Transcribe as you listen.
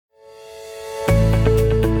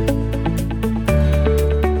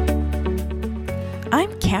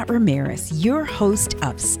Ramirez, your host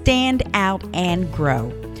of Stand Out and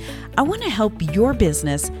Grow. I want to help your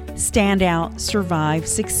business stand out, survive,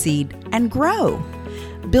 succeed, and grow.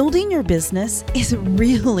 Building your business is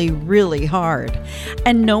really, really hard.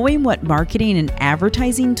 And knowing what marketing and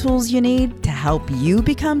advertising tools you need to help you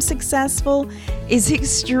become successful is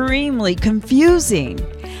extremely confusing.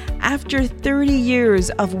 After 30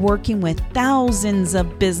 years of working with thousands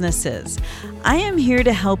of businesses, I am here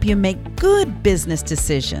to help you make good business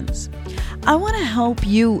decisions. I want to help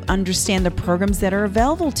you understand the programs that are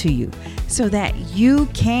available to you so that you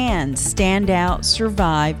can stand out,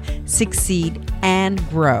 survive, succeed, and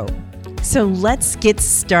grow. So let's get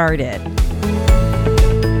started.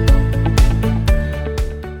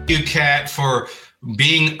 Thank you, Kat, for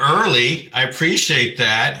being early. I appreciate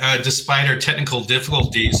that, despite our technical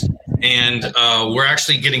difficulties. And we're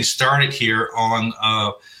actually getting started here on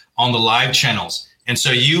the live channels. And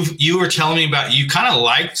so you were telling me about, you kind of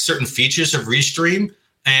like certain features of Restream,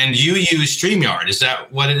 and you use StreamYard. Is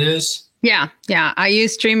that what it is? Yeah. I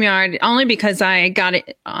use StreamYard only because I got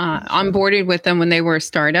it onboarded with them when they were a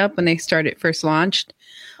startup, when they first launched.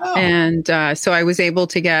 Oh. And so I was able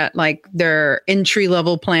to get like their entry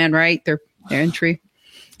level plan, right? Their entry.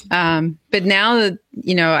 But now that,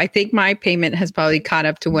 I think my payment has probably caught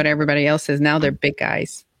up to what everybody else is. Now they're big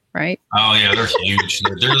guys, right? Oh yeah, they're huge.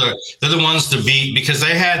 they're the ones to beat because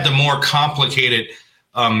they had the more complicated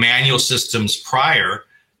manual systems prior,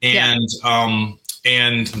 and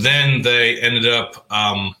then they ended up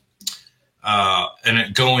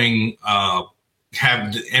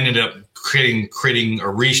creating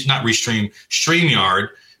StreamYard,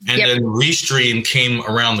 and then Restream came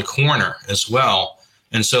around the corner as well.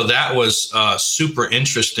 And so that was super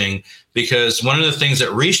interesting because one of the things that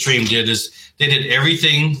Restream did is they did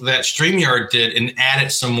everything that StreamYard did and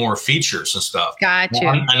added some more features and stuff. Gotcha.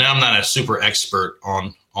 And I'm not a super expert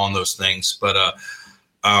on those things, but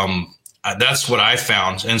that's what I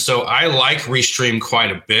found. And so I like Restream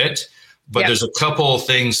quite a bit, but there's a couple of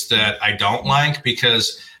things that I don't like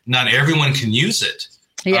because not everyone can use it.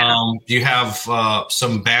 Yeah. You have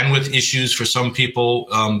some bandwidth issues for some people,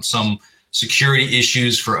 some security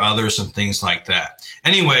issues for others and things like that.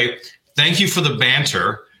 Anyway, thank you for the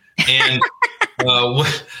banter. And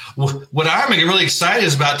what I'm really excited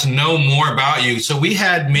is about to know more about you. So we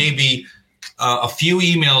had maybe a few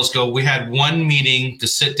emails ago, we had one meeting to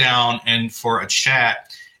sit down and for a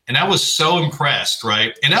chat. And I was so impressed,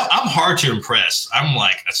 right? And I'm hard to impress. I'm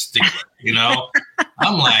like a stickler,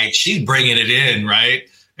 I'm like, she's bringing it in, right?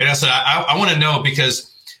 And I said, I want to know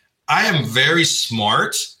because I am very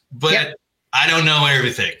smart, but I don't know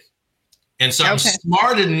everything. And so I'm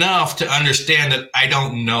smart enough to understand that I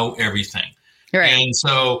don't know everything. Right. And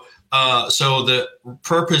so the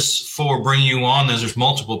purpose for bringing you on, there's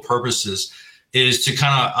multiple purposes, is to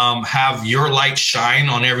kind of have your light shine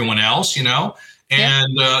on everyone else,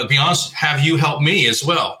 and be honest, have you help me as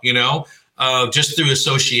well, just through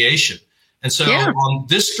association. And so on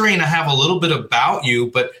this screen, I have a little bit about you,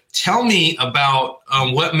 but tell me about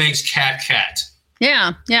what makes Kat.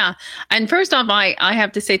 Yeah. And first off, I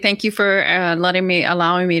have to say thank you for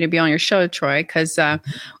allowing me to be on your show, Troy, because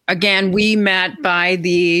again, we met by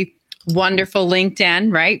the wonderful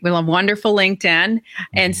LinkedIn, right? We love wonderful LinkedIn.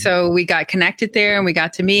 And so we got connected there and we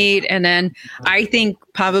got to meet. And then I think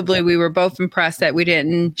probably we were both impressed that we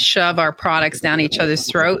didn't shove our products down each other's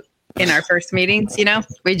throat in our first meetings,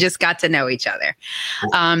 we just got to know each other.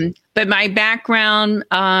 But my background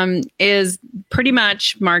is pretty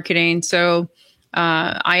much marketing. So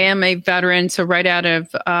I am a veteran. So right out of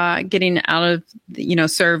getting out of,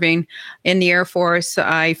 serving in the Air Force,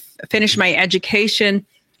 I finished my education,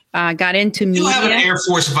 got into media. You have an Air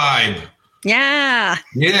Force vibe. Yeah.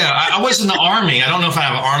 Yeah. I was in the Army. I don't know if I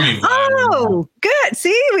have an Army vibe. Oh, good.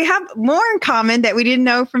 See, we have more in common that we didn't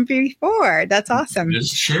know from before. That's awesome.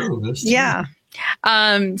 That's true. Yeah.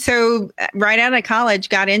 So right out of college,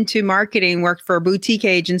 got into marketing, worked for a boutique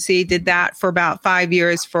agency, did that for about 5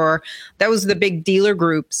 years that was the big dealer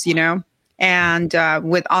groups, and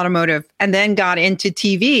with automotive, and then got into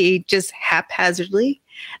TV just haphazardly.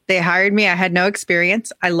 They hired me. I had no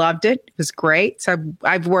experience. I loved it. It was great. So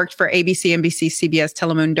I've worked for ABC, NBC, CBS,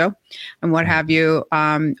 Telemundo, and what have you,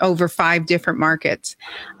 over 5 different markets,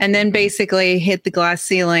 and then basically hit the glass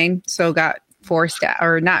ceiling. So got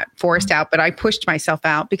not forced out, but I pushed myself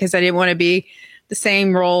out because I didn't want to be the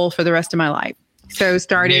same role for the rest of my life. So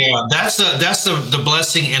started. Yeah, that's the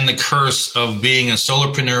blessing and the curse of being a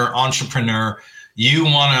solopreneur, entrepreneur. You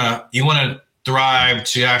wanna thrive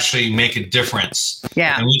to actually make a difference.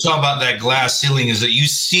 Yeah. And we talk about that glass ceiling is that you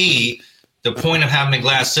see the point of having a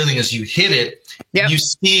glass ceiling is you hit it, you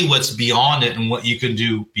see what's beyond it and what you can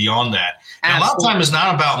do beyond that. And a lot of times it's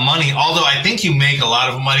not about money, although I think you make a lot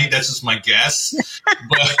of money. That's just my guess.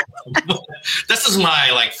 But this is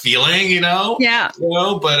my feeling, Yeah.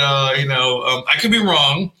 But I could be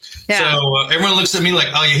wrong. Yeah. So everyone looks at me like,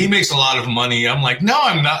 oh yeah, he makes a lot of money. I'm like, no,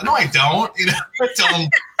 I'm not. No, I don't. I tell them,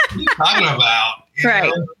 what are you talking about?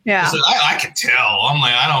 Right. Yeah. So I can tell. I'm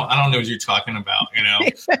like, I don't know what you're talking about.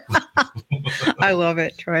 I love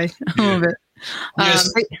it, Troy. I love it.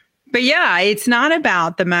 Yes. But yeah, it's not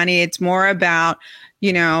about the money. It's more about,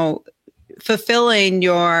 fulfilling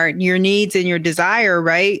your needs and your desire,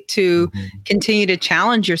 right? To continue to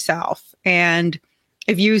challenge yourself. And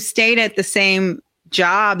if you stayed at the same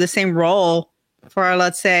job, the same role for,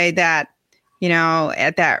 let's say that,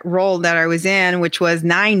 at that role that I was in, which was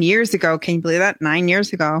 9 years ago. Can you believe that? 9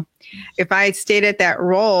 years ago. If I had stayed at that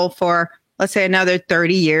role for, let's say, another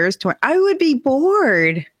 30 years, I would be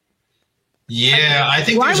bored. Yeah, I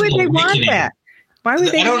think. Why would they want that? Why would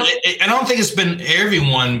they? I don't think it's been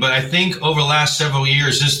everyone, but I think over the last several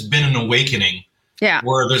years, there's been an awakening. Yeah.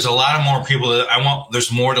 Where there's a lot of more people that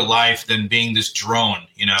there's more to life than being this drone,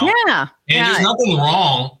 Yeah. And there's nothing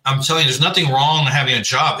wrong. I'm telling you, there's nothing wrong in having a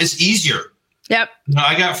job. It's easier. Yep.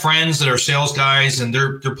 I got friends that are sales guys and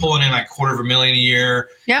they're pulling in like $250,000 a year.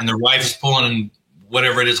 Yep. And their wife is pulling in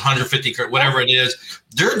whatever it is, 150, whatever it is.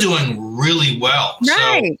 They're doing really well.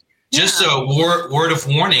 Right. So just a word of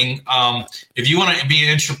warning. If you want to be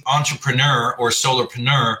an entrepreneur or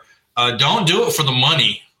solopreneur, don't do it for the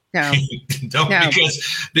money. No.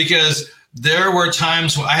 Because there were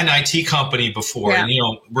times when I had an IT company before, and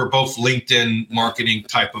we're both LinkedIn marketing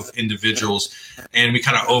type of individuals, and we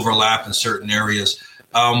kind of overlap in certain areas.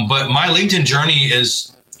 But my LinkedIn journey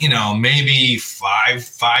is, maybe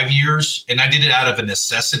five years, and I did it out of a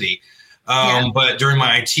necessity. But during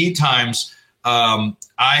my IT times,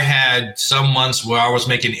 I had some months where I was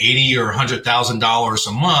making $80,000 or $100,000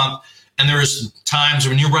 a month, and there's times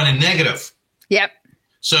when you're running negative. Yep.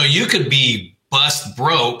 So you could be bust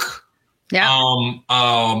broke. Yeah.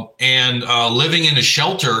 And living in a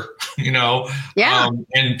shelter,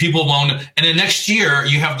 and people won't. And then next year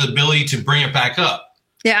you have the ability to bring it back up.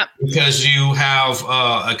 Yeah. Because you have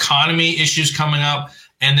economy issues coming up.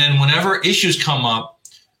 And then whenever issues come up,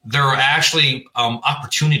 there are actually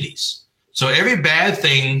opportunities. So every bad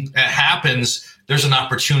thing that happens, there's an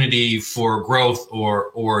opportunity for growth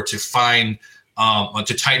or to find,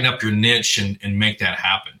 to tighten up your niche and make that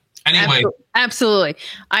happen. Anyway. Absolutely.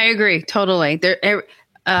 I agree. Totally.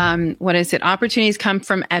 What is it? Opportunities come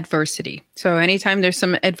from adversity. So anytime there's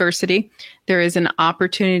some adversity, there is an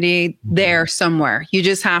opportunity there somewhere. You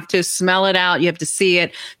just have to smell it out. You have to see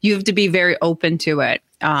it. You have to be very open to it.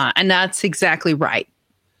 And that's exactly right.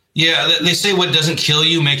 Yeah, they say what doesn't kill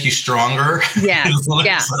you make you stronger. Yeah.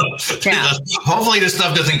 Hopefully this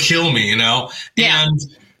stuff doesn't kill me, Yeah. And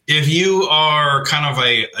if you are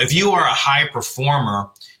if you are a high performer,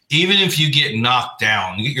 even if you get knocked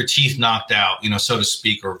down, you get your teeth knocked out, so to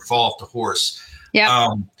speak, or fall off the horse. Yeah.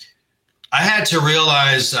 I had to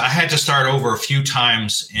realize I had to start over a few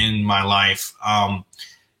times in my life.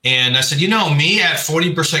 And I said, me at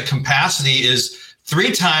 40% capacity is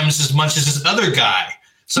 3 times as much as this other guy.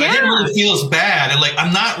 So I didn't really feel as bad. And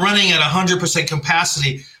I'm not running at 100%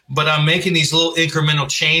 capacity, but I'm making these little incremental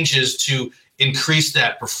changes to increase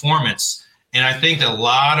that performance. And I think that a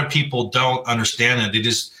lot of people don't understand that.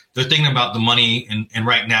 They're thinking about the money and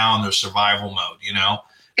right now in their survival mode,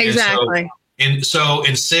 Exactly. And so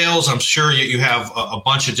in sales, I'm sure you have a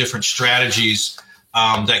bunch of different strategies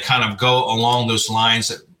that kind of go along those lines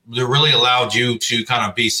that really allowed you to kind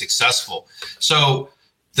of be successful. So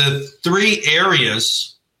the 3 areas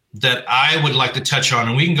that I would like to touch on,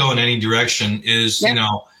 and we can go in any direction, is,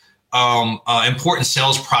 important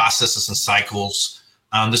sales processes and cycles.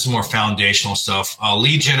 This is more foundational stuff.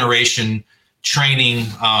 Lead generation, training,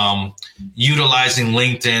 utilizing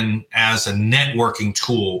LinkedIn as a networking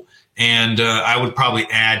tool. And I would probably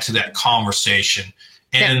add to that conversation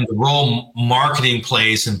and the role marketing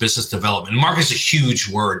plays in business development. Marketing is a huge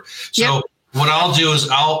word. So what I'll do is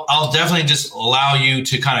I'll definitely just allow you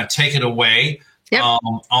to kind of take it away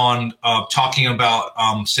on talking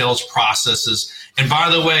about sales processes. And by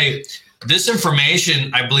the way, this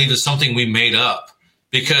information, I believe, is something we made up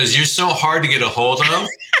because you're so hard to get a hold of.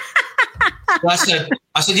 I said,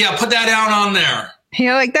 yeah, put that out on there.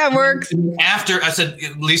 That works. After I said,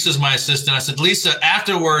 Lisa's my assistant. I said, Lisa,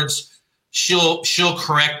 afterwards, she'll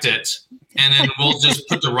correct it, and then we'll just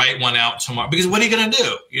put the right one out tomorrow. Because what are you going to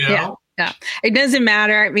do? Yeah. It doesn't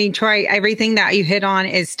matter. I mean, Troy, everything that you hit on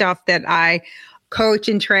is stuff that I coach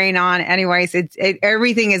and train on. Anyways,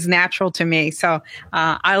 everything is natural to me. So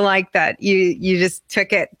I like that you just took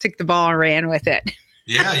the ball and ran with it.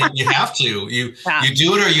 Yeah, you have to. You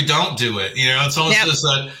do it or you don't do it. It's almost just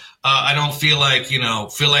that I don't feel like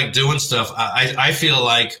doing stuff. I feel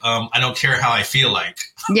like I don't care how I feel like.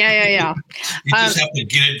 Yeah. You just have to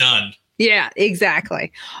get it done. Yeah,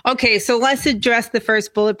 exactly. Okay, so let's address the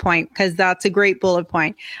first bullet point, because that's a great bullet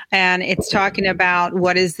point. And it's talking about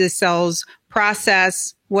what is the sales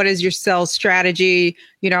process? What is your sales strategy?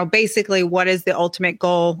 Basically, what is the ultimate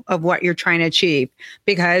goal of what you're trying to achieve?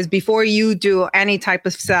 Because before you do any type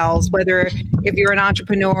of sales, whether if you're an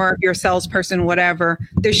entrepreneur, you're a salesperson, whatever,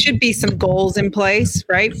 there should be some goals in place,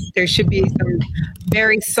 right? There should be some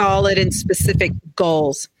very solid and specific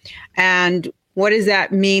goals. And what does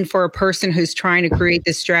that mean for a person who's trying to create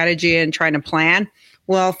this strategy and trying to plan?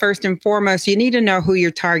 Well, first and foremost, you need to know who your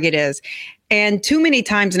target is. And too many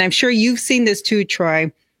times, and I'm sure you've seen this too, Troy,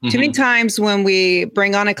 too many times when we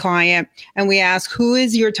bring on a client and we ask, who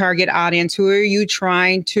is your target audience? Who are you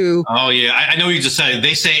trying to? Oh, yeah. I know you just said,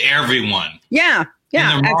 they say everyone. Yeah,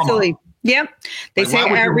 absolutely. Yep. They say why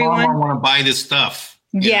would everyone. Your mama want to buy this stuff?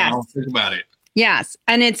 Yes. Think about it. Yes.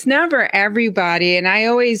 And it's never everybody. And I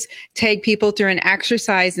always take people through an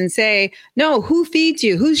exercise and say, no, who feeds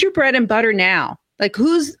you? Who's your bread and butter now? Like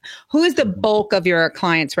who is the bulk of your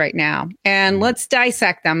clients right now? And let's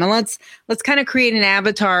dissect them and let's kind of create an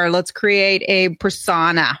avatar. Let's create a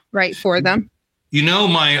persona, right, for them.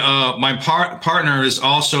 My partner is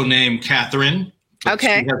also named Catherine.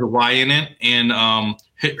 Okay. She has a Y in it. And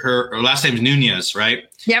her last name is Nunez, right?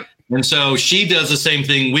 Yep. And so she does the same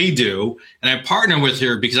thing we do. And I partner with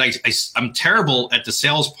her because I'm terrible at the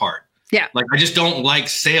sales part. Yeah. Like I just don't like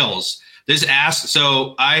sales.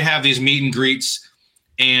 So I have these meet and greets,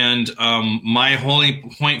 and my only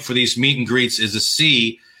point for these meet and greets is to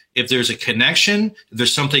see if there's a connection, if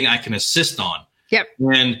there's something I can assist on. Yep.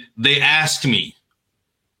 And they asked me,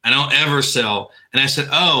 I don't ever sell. And I said,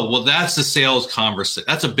 oh, well, that's a sales conversation.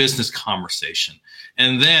 That's a business conversation.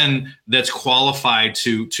 And then that's qualified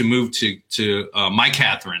to move to my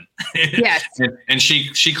Catherine. Yes. and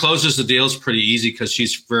she closes the deals pretty easy because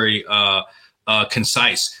she's very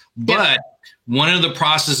concise. But one of the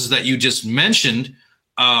processes that you just mentioned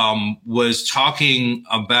was talking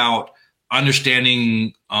about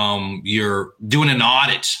understanding you're doing an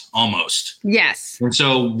audit almost. Yes. And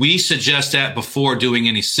so we suggest that before doing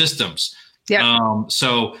any systems. Yeah.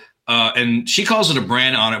 And she calls it a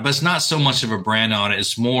brand audit, but it's not so much of a brand audit.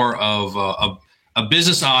 It's more of a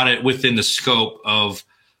business audit within the scope of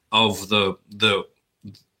the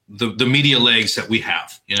media legs that we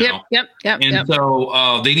have. Yep.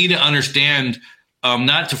 So they need to understand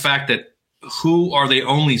not the fact that who are they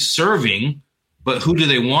only serving, but who do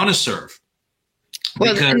they want to serve?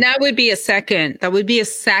 Well, and that would be a second.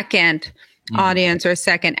 Audience or a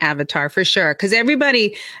second avatar for sure. Because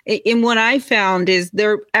everybody, in what I found is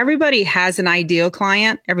everybody has an ideal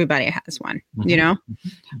client. Everybody has one,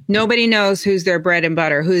 Nobody knows who's their bread and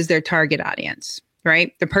butter, who's their target audience,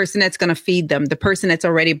 right? The person that's going to feed them, the person that's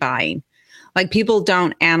already buying. Like people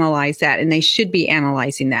don't analyze that, and they should be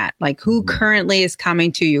analyzing that. Like who currently is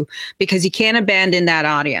coming to you, because you can't abandon that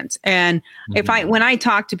audience. And when I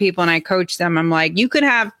talk to people and I coach them, I'm like, you could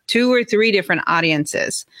have 2 or 3 different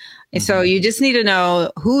audiences. And so you just need to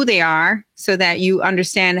know who they are so that you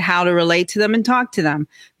understand how to relate to them and talk to them,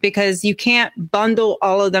 because you can't bundle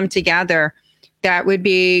all of them together. That would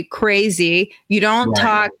be crazy. You don't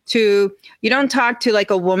talk to like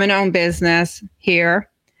a woman-owned business here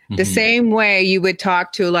the same way you would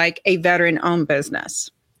talk to like a veteran-owned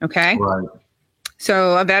business. Okay. Right.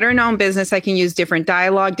 So a veteran-owned business, I can use different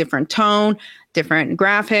dialogue, different tone, different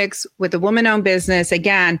graphics. With a woman-owned business,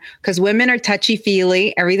 again, because women are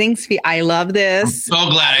touchy-feely. I love this. I'm so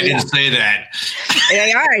glad I didn't say that.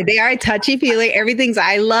 They are touchy-feely.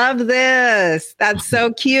 I love this. That's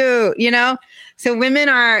so cute, So women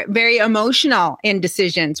are very emotional in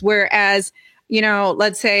decisions, whereas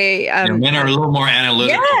let's say men are a little more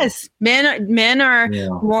analytical. Yes, men are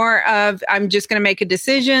more of, I'm just going to make a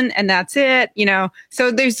decision and that's it.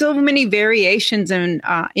 So there's so many variations in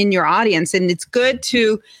your audience, and it's good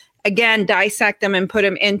to again dissect them and put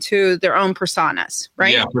them into their own personas.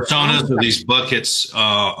 Right? Yeah, personas are these buckets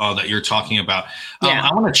that you're talking about.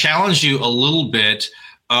 I want to challenge you a little bit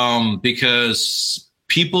because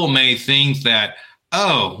people may think that,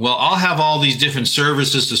 oh, well, I'll have all these different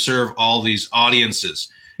services to serve all these audiences,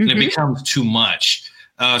 and it becomes too much.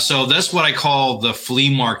 So that's what I call the flea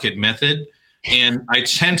market method. And I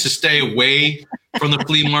tend to stay away from the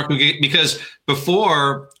flea market because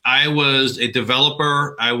before I was a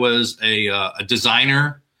developer, I was a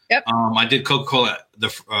designer. Yep. I did Coca-Cola,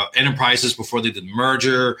 the Enterprises before they did the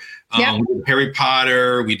merger. Yep. We did Harry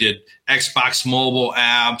Potter. We did Xbox mobile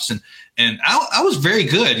apps, and I was very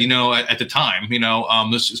good, at the time.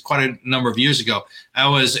 This is quite a number of years ago. I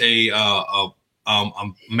was a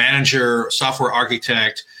manager, software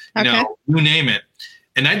architect, you name it,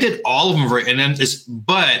 and I did all of them. And then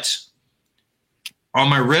but on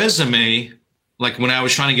my resume, like when I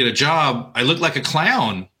was trying to get a job, I looked like a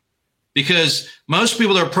clown because most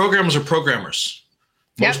people that are programmers are programmers.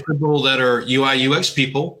 Most people that are UI UX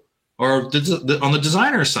people are on the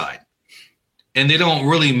designer side, and they don't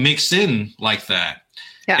really mix in like that.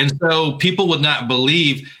 Yeah. And so people would not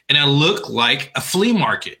believe, and I look like a flea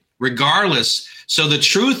market regardless. So the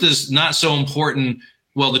truth is not so important.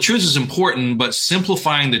 Well, the truth is important, but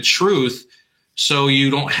simplifying the truth so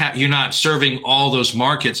you're not serving all those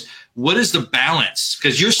markets. What is the balance?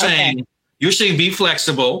 Because you're saying be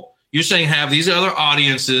flexible. You're saying have these other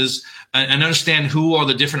audiences and understand who are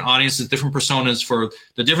the different audiences, different personas for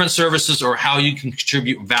the different services or how you can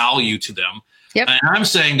contribute value to them. Yep. And I'm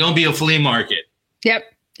saying don't be a flea market. Yep.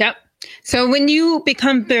 So when you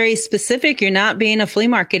become very specific, you're not being a flea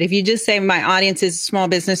market. If you just say my audience is small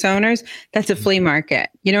business owners, that's a flea market.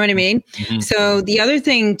 You know what I mean? Mm-hmm. So the other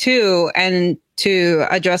thing too, and to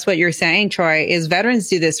address what you're saying, Troy, is veterans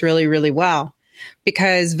do this really, really well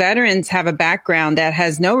because veterans have a background that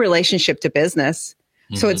has no relationship to business.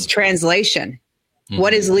 Mm-hmm. So it's translation. Mm-hmm.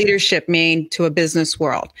 What does leadership mean to a business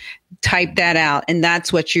world? Type that out. And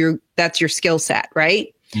that's your skill set,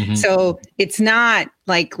 right? Mm-hmm. So it's not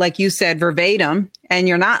like you said, verbatim, and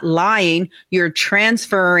you're not lying. You're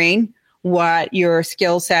transferring what your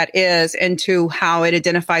skill set is into how it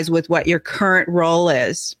identifies with what your current role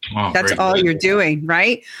is. Oh, that's all you're doing,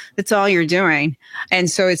 right? That's all you're doing. And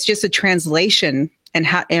so it's just a translation. And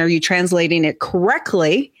how are you translating it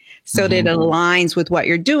correctly so that it aligns with what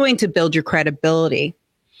you're doing to build your credibility?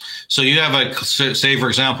 So you have say, for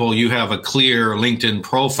example, you have a clear LinkedIn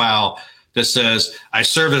profile that says, I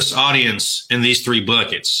serve this audience in these 3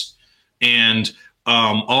 buckets. And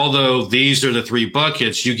although these are the 3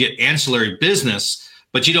 buckets, you get ancillary business,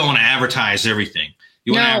 but you don't want to advertise everything.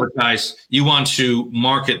 You want to advertise, you want to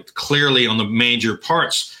market clearly on the major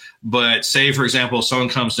parts. But say, for example, someone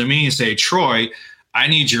comes to me and say, Troy, I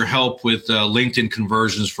need your help with LinkedIn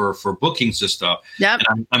conversions for bookings and stuff. Yep.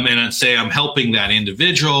 And I'm going to say I'm helping that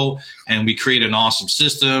individual and we create an awesome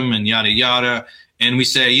system and yada, yada. And we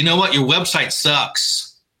say, you know what, your website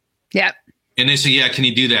sucks. Yep. And they say, yeah, can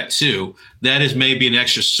you do that too? That is maybe an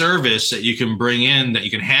extra service that you can bring in that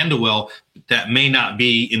you can handle well that may not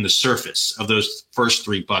be in the surface of those first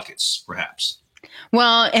 3 buckets, perhaps.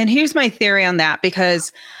 Well, and here's my theory on that,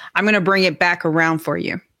 because I'm going to bring it back around for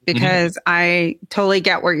you, because I totally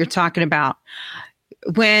get what you're talking about.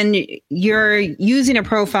 When you're using a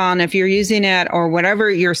profile, and if you're using it or whatever,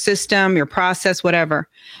 your system, your process, whatever,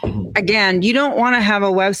 again, you don't want to have a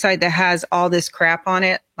website that has all this crap on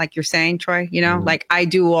it. Like you're saying, Troy, like I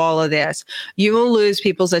do all of this, you will lose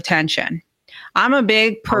people's attention. I'm a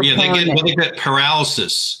big proponent. They get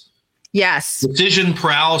paralysis. Yes. Decision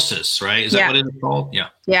paralysis, right? Is that what it's called? Yeah.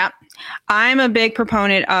 Yeah. I'm a big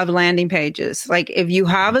proponent of landing pages. Like if you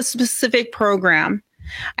have a specific program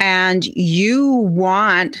and you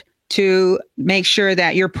want to make sure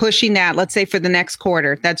that you're pushing that, let's say for the next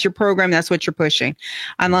quarter, that's your program, that's what you're pushing.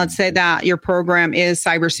 And let's say that your program is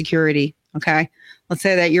cybersecurity. Okay. Let's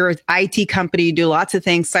say that you're an IT company, you do lots of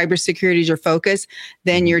things, cybersecurity is your focus,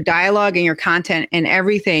 then your dialogue and your content and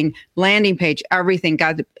everything, landing page, everything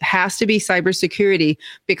has to be cybersecurity,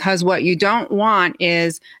 because what you don't want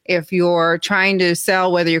is if you're trying to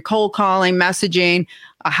sell, whether you're cold calling, messaging,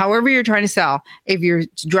 however you're trying to sell, if you're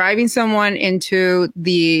driving someone into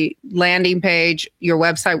the landing page, your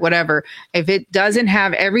website, whatever, if it doesn't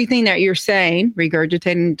have everything that you're saying,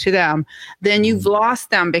 regurgitating to them, then you've lost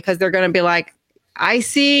them, because they're going to be like, I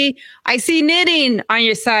see knitting on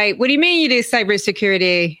your site. What do you mean you do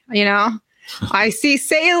cybersecurity? I see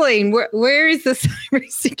sailing. Where is the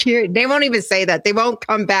cybersecurity? They won't even say that. They won't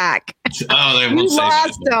come back. Oh, they won't say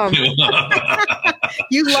that.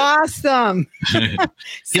 You lost them.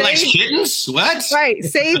 He likes kittens? What? Right.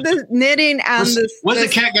 Save the knitting and what's the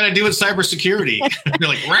cat got to do with cybersecurity? You're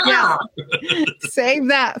like, yeah. Save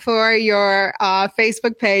that for your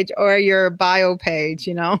Facebook page or your bio page,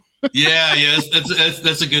 Yeah,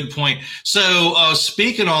 that's a good point. So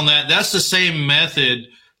speaking on that, that's the same method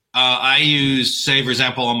I use, say, for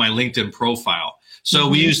example, on my LinkedIn profile. So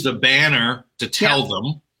we use the banner to tell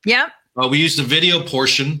them. Yep. We use the video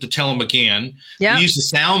portion to tell them again. Yep. We use the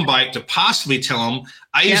sound bite to possibly tell them.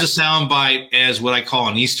 I use a sound bite as what I call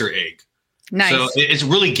an Easter egg. Nice. So it's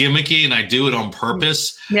really gimmicky, and I do it on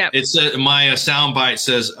purpose. Yeah. It's my soundbite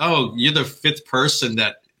says, "Oh, you're the 5th person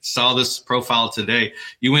that saw this profile today.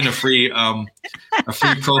 You win a free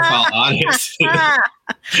profile audit."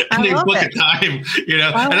 And they book a time, and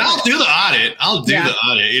I'll do the audit. The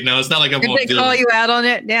audit. It's not like I'm going to Did they call you out on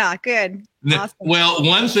it? Yeah, good. Awesome. Well,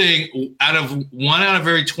 one thing out of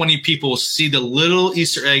every 20 people see the little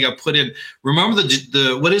Easter egg I put in. Remember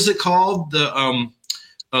the what is it called? The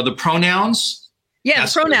pronouns? Yeah,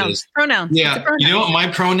 pronouns. Pronouns. Yeah. You know what my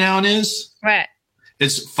pronoun is? Right.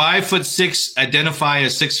 It's 5'6", identify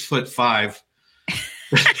as 6'5".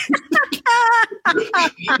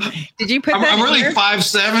 Did you put that? I'm really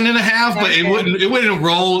 5'7.5", but it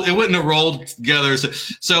wouldn't have rolled together.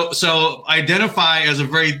 So identify as a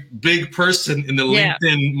very big person in the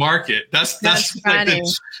LinkedIn market. That's funny.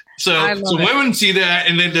 So women see that,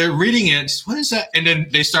 and then they're reading it. What is that? And then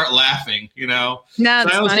they start laughing. No, so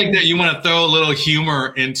I always think that you want to throw a little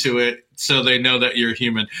humor into it, so they know that you're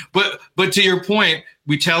human. But to your point,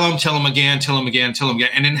 we tell them again,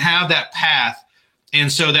 and then have that path.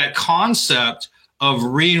 And so that concept of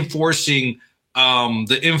reinforcing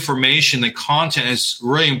the information, the content is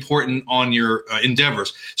really important on your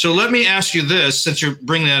endeavors. So let me ask you this, since you're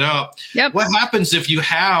bringing that up. Yep. What happens if you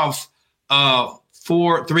have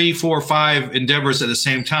 3, 4, 5 endeavors at the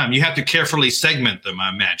same time? You have to carefully segment them, I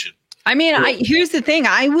imagine. I mean, here's the thing.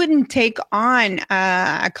 I wouldn't take on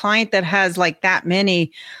a client that has like that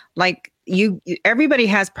many, everybody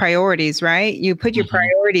has priorities, right? You put your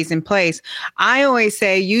priorities in place. I always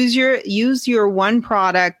say use your one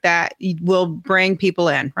product that will bring people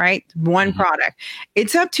in, right? One product.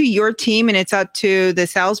 It's up to your team, and it's up to the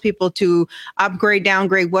salespeople to upgrade,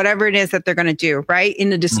 downgrade, whatever it is that they're going to do, right? In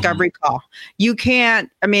the discovery call. You can't,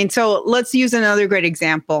 so let's use another great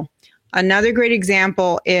example. Another great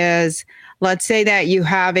example is, let's say that you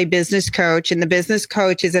have a business coach, and the business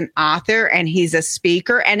coach is an author and he's a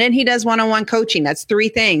speaker, and then he does one-on-one coaching. That's 3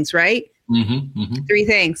 things, right? 3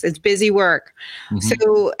 things. It's busy work.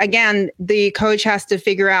 So again, the coach has to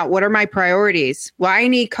figure out, what are my priorities? Well, I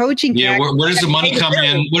need coaching. Yeah. Where does the money come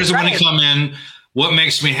in? Where does the money come in? What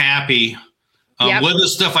makes me happy? What are the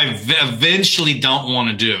stuff I eventually don't want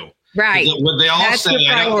to do? Right. What they all that's say,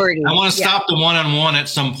 I want to stop the one-on-one at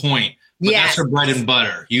some point. But that's her bread and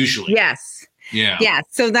butter, usually. Yes. Yeah. Yeah.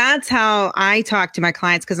 So that's how I talk to my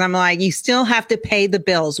clients, because I'm like, you still have to pay the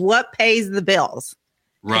bills. What pays the bills?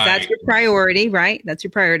 Right. That's your priority, right? That's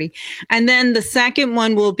your priority. And then the second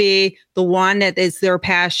one will be the one that is their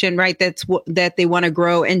passion, right? That they want to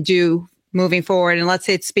grow and do moving forward. And let's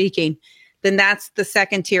say it's speaking. Then that's the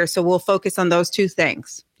second tier. So we'll focus on those 2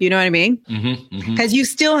 things. You know what I mean? Because you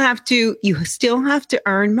still have to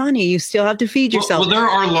earn money. You still have to feed yourself. Well, there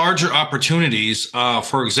are larger opportunities.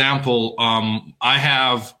 For example, I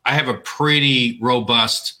have a pretty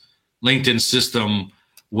robust LinkedIn system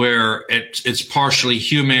where it's partially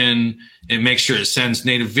human. It makes sure it sends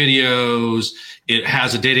native videos. It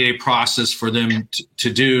has a day-to-day process for them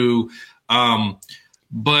to do.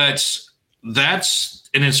 But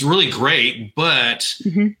and it's really great, but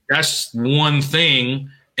that's one thing.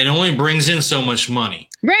 And it only brings in so much money.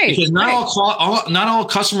 Right. Because not all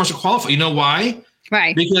customers are qualified. You know why?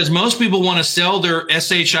 Right. Because most people want to sell their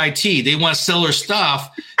SHIT. They want to sell their stuff,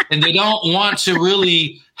 and they don't want to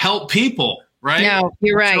really help people. Right. No,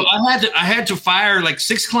 you're right. So I had to fire like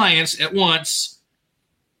 6 clients at once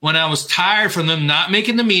when I was tired from them not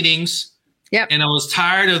making the meetings. Yep. And I was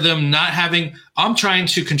tired of them not having, I'm trying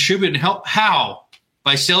to contribute and help. How?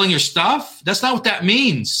 By selling your stuff? That's not what that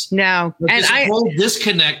means. No. There's a whole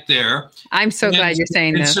disconnect there. I'm so glad you're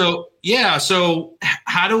saying that. So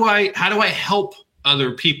how do I help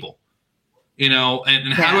other people?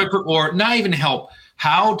 And how do I, or not even help,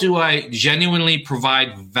 how do I genuinely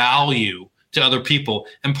provide value to other people?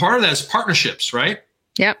 And part of that is partnerships, right?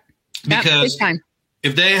 Yep. Because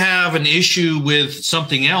if they have an issue with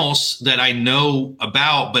something else that I know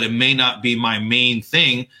about, but it may not be my main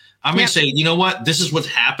thing, I'm going to say, you know what? This is what's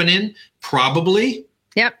happening. Probably.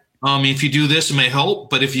 Yep. If you do this, it may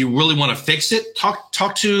help. But if you really want to fix it, talk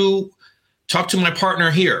to my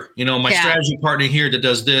partner here. My strategy partner here that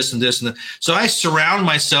does this and this and that. So I surround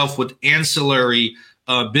myself with ancillary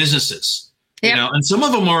businesses. And some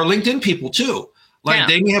of them are LinkedIn people too.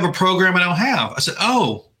 They may have a program I don't have. I said,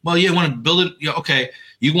 oh, well, you want to build it? Yeah, okay.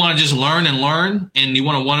 You want to just learn, and you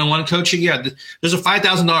want a one-on-one coaching? Yeah, there's a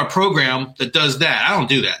 $5,000 program that does that. I don't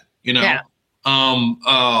do that. If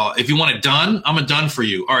you want it done, I'm done for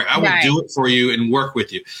you. All right, I will do it for you and work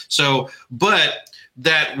with you. So, but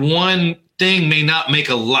that one thing may not make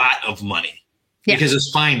a lot of money because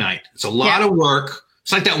it's finite. It's a lot of work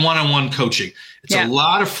It's like that one-on-one coaching. It's a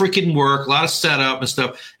lot of freaking work, a lot of setup and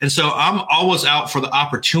stuff. And so I'm always out for the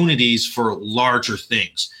opportunities for larger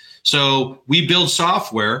things. So we build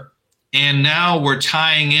software, and now we're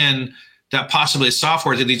tying in that possibly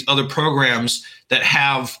software to these other programs that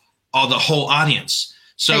have the whole audience.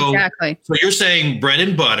 So, so you're saying bread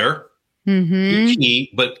and butter,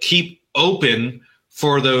 but keep open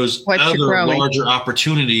for those other larger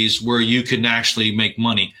opportunities where you can actually make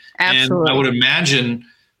money. Absolutely. And I would imagine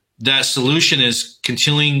that solution is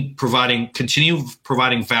continue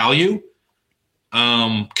providing value,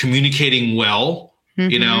 communicating well,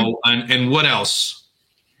 you know, and what else?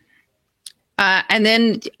 And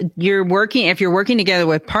then if you're working together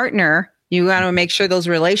with partner, you got to make sure those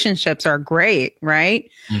relationships are great, right?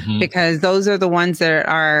 Because those are the ones that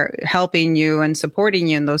are helping you and supporting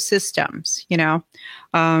you in those systems, you know?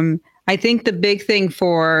 I think the big thing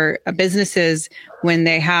for businesses when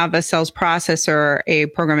they have a sales process or a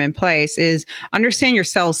program in place is understand your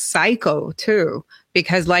sales cycle too.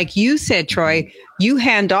 Because like you said, Troy, you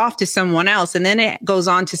hand off to someone else and then it goes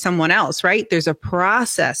on to someone else, right? There's a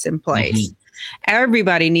process in place.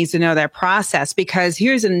 Everybody needs to know that process, because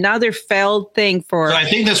here's another failed thing for. So I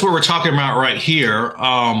think that's what we're talking about right here.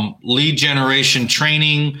 Lead generation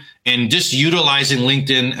training and just utilizing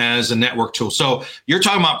LinkedIn as a network tool. So you're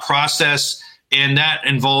talking about process, and that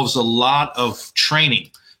involves a lot of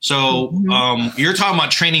training. So you're talking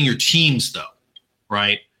about training your teams though,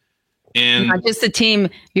 right? And not just the team,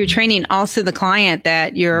 you're training also the client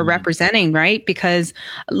that you're representing, right? Because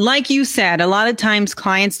like you said, a lot of times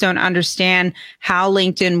clients don't understand how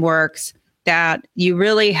LinkedIn works, that you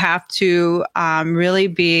really have to really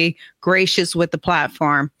be gracious with the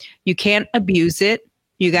platform. You can't abuse it.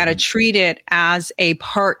 You got to treat it as a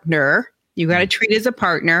partner. You got to treat it as a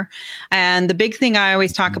partner. And the big thing I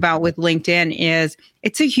always talk about with LinkedIn is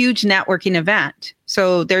it's a huge networking event.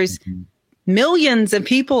 So there's millions of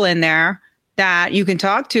people in there that you can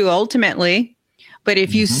talk to ultimately. But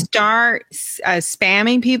if you start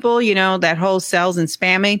spamming people, you know, that whole sales and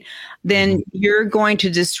spamming, then you're going to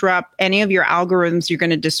disrupt any of your algorithms. You're going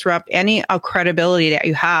to disrupt any credibility that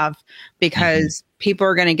you have, because people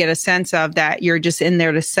are going to get a sense of that you're just in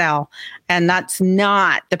there to sell. And that's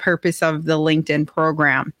not the purpose of the LinkedIn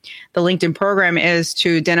program. The LinkedIn program is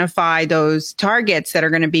to identify those targets that are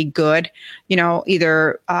going to be good, you know,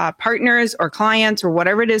 either partners or clients or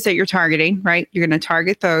whatever it is that you're targeting, right? You're going to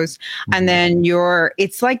target those. And then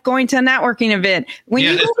it's like going to a networking event. When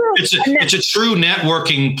it's a true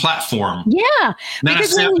networking platform. Yeah. Not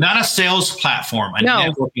a sales platform, a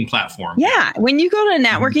networking platform. Yeah. When you go to a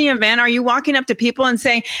networking event, are you walking up to people and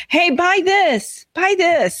saying, hey, buy this?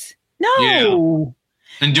 No. Yeah.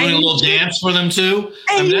 And doing a little dance for them too.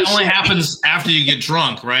 I mean, that only happens after you get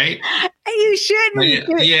drunk, right? You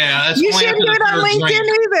shouldn't. Yeah. You shouldn't do it on LinkedIn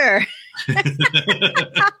either.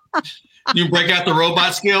 You break out the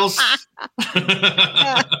robot skills.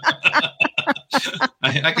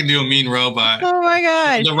 I can do a mean robot. Oh my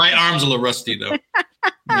God. The right arm's a little rusty though.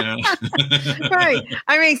 Yeah. Right.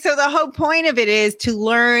 I mean, so the whole point of it is to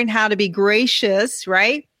learn how to be gracious,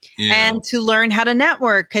 right? Yeah. And to learn how to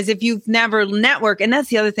network. Because if you've never networked, and that's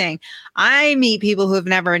the other thing, I meet people who have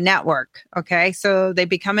never networked. Okay. So they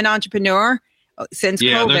become an entrepreneur since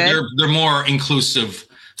COVID. They're more inclusive.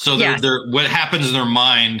 So they're what happens in their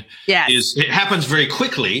mind is it happens very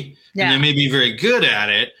quickly, and they may be very good at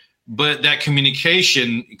it, but that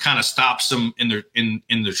communication kind of stops them in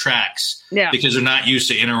their tracks because they're not used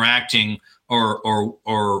to interacting or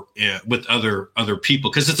with other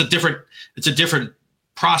people, because it's a different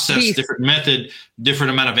process, different method,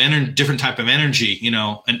 different amount of energy, different type of energy, you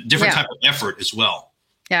know, and different type of effort as well.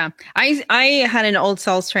 Yeah. I had an old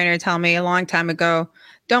sales trainer tell me a long time ago,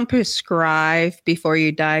 don't prescribe before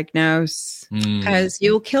you diagnose, because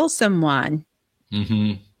you'll kill someone.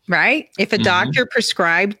 Right? If a doctor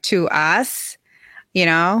prescribed to us, you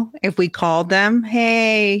know, if we called them,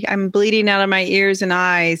 hey, I'm bleeding out of my ears and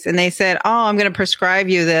eyes, and they said, oh, I'm going to prescribe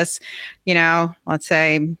you this, you know, let's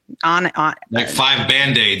say on like 5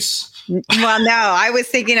 Band-Aids. Well, no, I was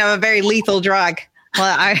thinking of a very lethal drug.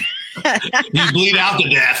 Well, you bleed out to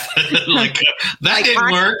death. That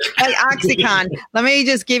didn't work. Like Oxycontin. Let me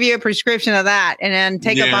just give you a prescription of that, and then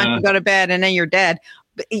take a bunch and go to bed, and then you're dead.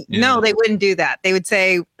 But no, they wouldn't do that. They would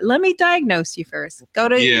say, let me diagnose you first. Go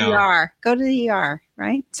to the ER. Go to the ER,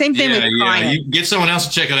 right? Same thing with the client. You get someone else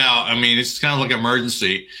to check it out. I mean, it's kind of like an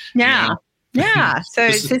emergency. Yeah. You know? Yeah. So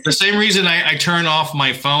it's the same reason I turn off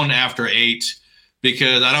my phone after 8,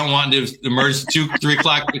 because I don't want to emergency 2-3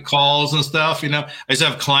 o'clock calls and stuff. You know, I just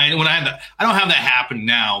have client when I don't have that happen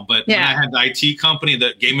now, but when I had the IT company,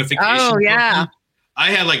 the gamification company,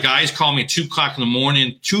 I had like guys call me at 2:00 in the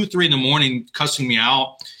morning, 2, 3 in the morning, cussing me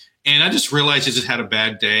out. And I just realized they just had a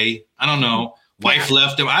bad day. I don't know. Wife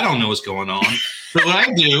left him. I don't know what's going on. But what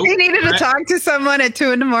I do. You needed to talk to someone at 2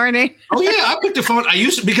 a.m. Oh yeah. I picked the phone. I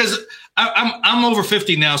used to, because I'm over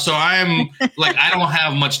 50 now. So I'm like, I don't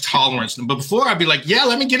have much tolerance. But before I'd be like, yeah,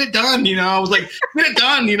 let me get it done. I was like, get it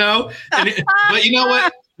done, but you know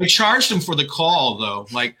what? I charged him for the call though.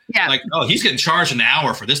 Like, oh, he's getting charged an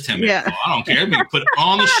hour for this 10-minute call. I don't care. I'm going to put it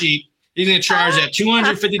on the sheet. He's going to charge that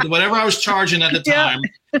 250 to whatever I was charging at the time.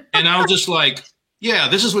 And I was just like, yeah,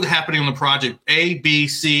 this is what's happening on the project. A, B,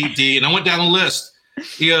 C, D. And I went down the list.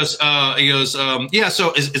 He goes, yeah,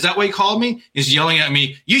 so is that why he called me? He's yelling at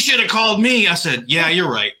me. You should have called me. I said, yeah,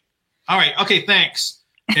 you're right. All right. Okay, thanks.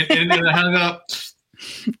 And then I hung up.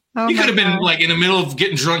 He could have been like in the middle of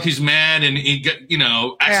getting drunk. He's mad and he got,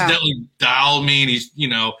 accidentally dialed me and he's,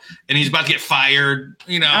 and he's about to get fired,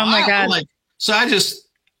 Oh my God. So I just,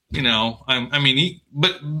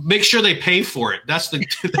 but make sure they pay for it. That's the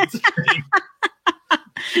thing.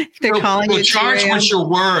 They're calling you. Charge what you're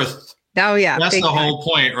worth. Oh yeah. That's the whole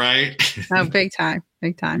point, right? Oh, big time.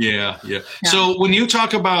 Big time. Yeah. So when you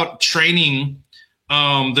talk about training,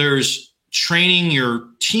 there's training your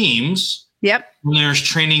teams. Yep. And there's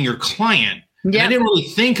training your client. Yeah. I didn't really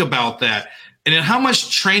think about that. And then how much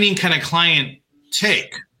training can a client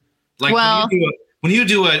take? Like when you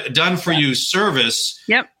do a done for you service,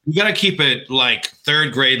 you got to keep it like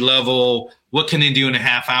third grade level. What can they do in a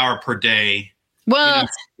half hour per day? Well,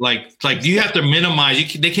 like you have to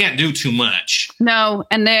minimize. They can't do too much. No,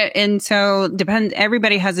 and so depend.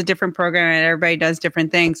 Everybody has a different program, and everybody does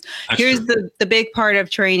different things. Here's the big part of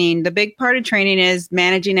training. The big part of training is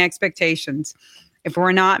managing expectations. If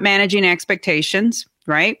we're not managing expectations,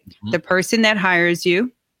 right, the person that hires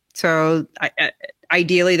you, so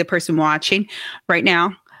ideally the person watching right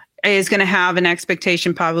now, is going to have an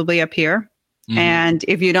expectation probably up here. And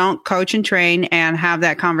if you don't coach and train and have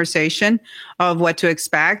that conversation of what to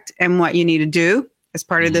expect and what you need to do as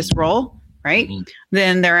part of this role, right,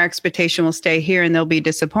 then their expectation will stay here and they'll be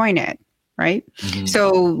disappointed, right?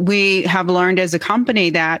 So we have learned as a company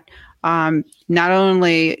that not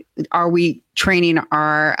only are we training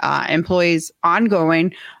our employees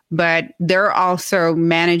ongoing, but they're also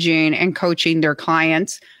managing and coaching their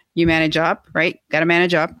clients. You manage up, right? Got to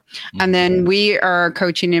manage up. And then we are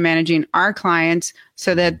coaching and managing our clients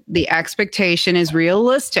so that the expectation is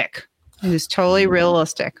realistic. It is totally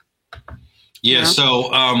realistic. Yeah. So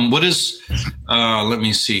what is, let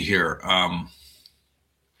me see here. I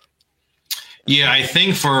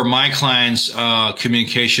think for my clients,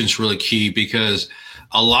 communication is really key because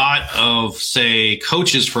a lot of, say,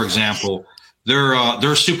 coaches, for example,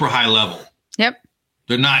 they're super high level. Yep.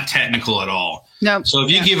 They're not technical at all. Nope. So if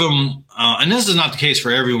you give them, and this is not the case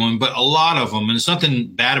for everyone, but a lot of them, and it's nothing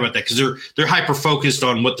bad about that because they're hyper focused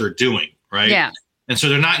on what they're doing, right? Yeah. And so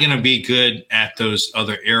they're not going to be good at those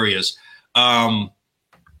other areas.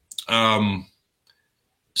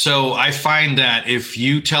 So I find that if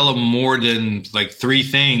you tell them more than like 3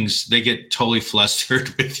 things, they get totally flustered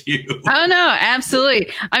with you. Oh, no,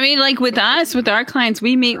 absolutely. I mean, like with us, with our clients,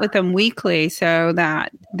 we meet with them weekly so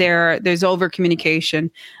that there's over communication.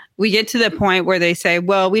 We get to the point where they say,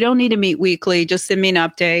 well, we don't need to meet weekly. Just send me an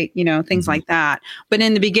update, things like that. But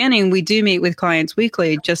in the beginning, we do meet with clients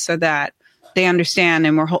weekly just so that they understand,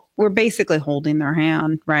 and we're basically holding their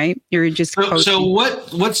hand, right? You're just coaching. So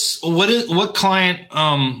what client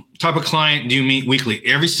type of client do you meet weekly?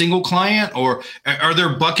 Every single client, or are there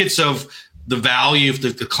buckets of the value if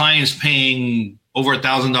the client is paying over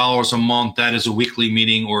 $1,000 a month? That is a weekly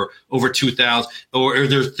meeting, or over $2,000, or are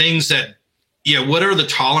there things that? Yeah, what are the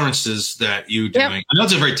tolerances that you're doing? I know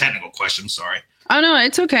it's a very technical question. Sorry. Oh, no,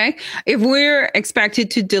 it's okay. If we're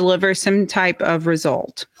expected to deliver some type of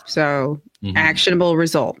result, so actionable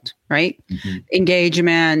result, right?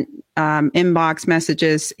 Engagement, inbox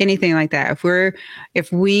messages, anything like that.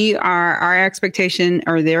 If we are, our expectation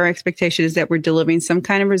or their expectation is that we're delivering some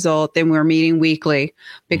kind of result, then we're meeting weekly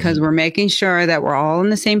because we're making sure that we're all on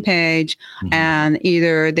the same page and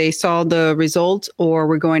either they saw the results or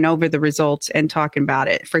we're going over the results and talking about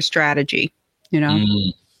it for strategy,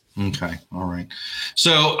 Okay. All right.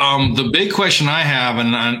 So the big question I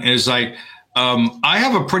have is like, I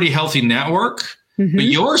have a pretty healthy network, but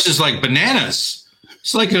yours is like bananas.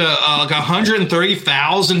 It's like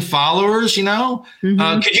 130,000 followers,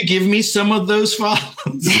 Could you give me some of those followers?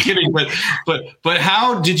 Just kidding. But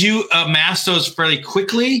how did you amass those fairly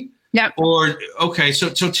quickly? Yeah. Or, okay. So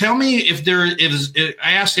tell me if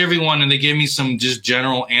I asked everyone and they gave me some just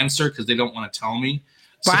general answer because they don't want to tell me.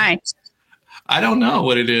 Why? I don't know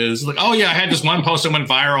what it is. Like, oh yeah, I had this one post that went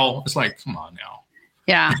viral. It's like, come on now.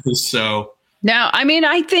 Yeah. So. No, I mean,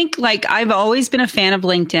 I think like I've always been a fan of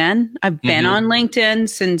LinkedIn. I've been on LinkedIn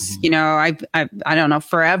since, I don't know,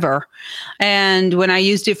 forever. And when I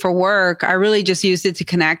used it for work, I really just used it to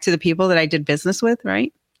connect to the people that I did business with,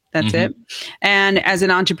 right? That's it. And as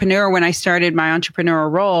an entrepreneur, when I started my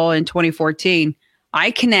entrepreneurial role in 2014,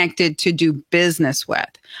 I connected to do business with.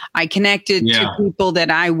 I connected to people that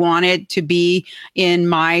I wanted to be in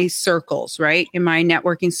my circles, right? In my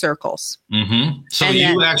networking circles. So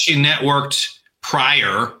you actually networked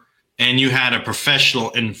prior and you had a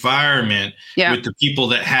professional environment with the people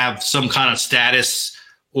that have some kind of status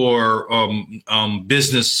or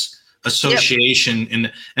business association.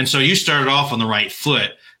 And so you started off on the right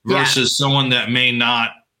foot versus someone that may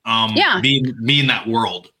not be in that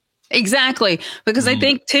world. Exactly. Because I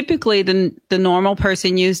think typically the normal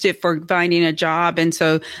person used it for finding a job. And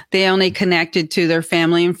so they only connected to their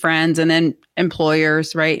family and friends and then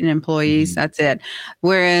employers, right? And employees. That's it.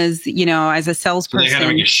 Whereas, as a salesperson, they had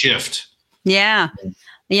to make a shift. Yeah.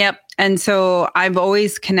 Yep. And so I've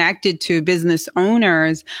always connected to business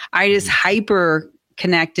owners. I just hyper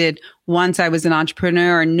connected once I was an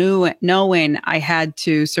entrepreneur, knowing I had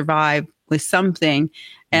to survive with something.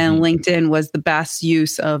 And LinkedIn was the best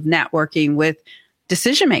use of networking with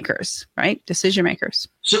decision makers, right? Decision makers.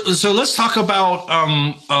 So let's talk about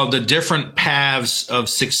the different paths of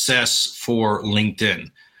success for LinkedIn.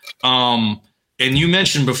 And you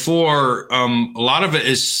mentioned before, a lot of it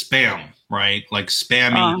is spam, right? Like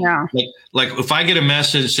spammy. Like if I get a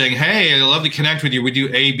message saying, "Hey, I'd love to connect with you. We do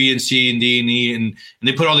A, B, and C, and D, and E," and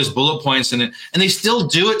they put all these bullet points in it, and they still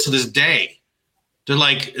do it to this day. They're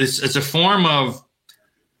like, it's a form of,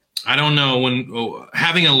 I don't know, when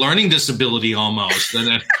having a learning disability almost.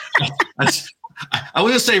 And I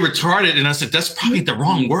wouldn't say retarded, and I said that's probably the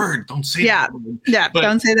wrong word. Don't say that word. Yeah,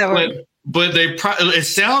 don't say that word. But it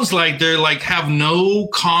sounds like they're like have no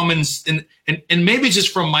common, and maybe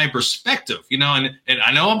just from my perspective, and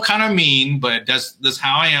I know I'm kind of mean, but that's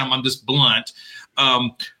how I am. I'm just blunt.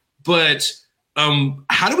 But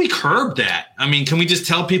how do we curb that? I mean, can we just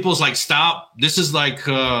tell people it's like, stop? This is like.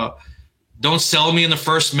 Don't sell me in the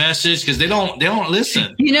first message, because they don't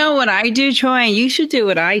listen. You know what I do, Troy? You should do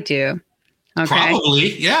what I do. Okay?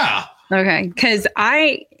 Probably, yeah. Okay, because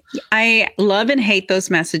I love and hate those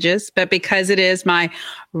messages, but because it is my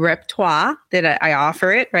repertoire that I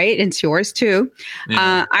offer it, right? It's yours too.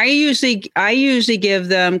 Yeah. I usually give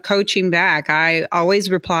them coaching back. I always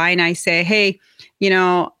reply and I say, hey,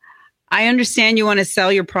 I understand you want to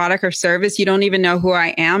sell your product or service. You don't even know who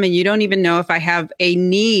I am, and you don't even know if I have a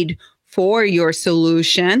need for your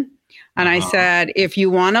solution. And I said, if you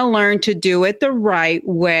want to learn to do it the right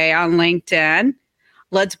way on LinkedIn,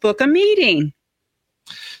 let's book a meeting.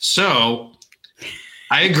 So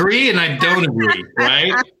I agree and I don't agree,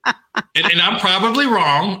 right? and I'm probably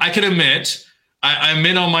wrong. I can admit, I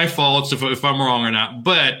admit all my faults if I'm wrong or not.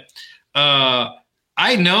 But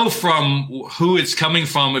I know from who it's coming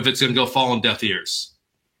from if it's going to go fall on deaf ears.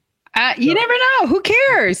 You never know. Who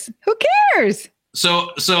cares? Who cares? So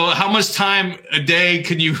how much time a day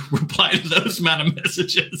can you reply to those amount of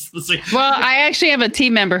messages? Well, I actually have a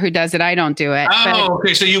team member who does it. I don't do it. Oh,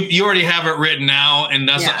 okay. So you already have it written now, and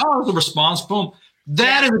that's the response. Boom.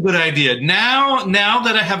 That is a good idea. Now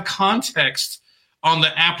that I have context on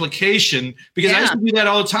the application, because I used to do that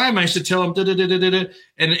all the time. I used to tell them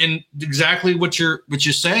and exactly what you're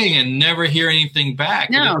saying, and never hear anything back.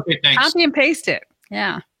 No, okay, thanks. Copy and paste it.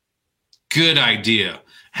 Yeah. Good idea.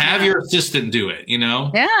 Have your assistant do it,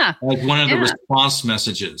 Yeah. Like one of the response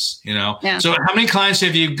messages, Yeah. So how many clients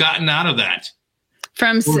have you gotten out of that?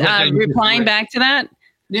 From replying back to that?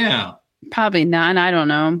 Yeah. Probably none. I don't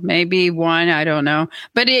know. Maybe one. I don't know.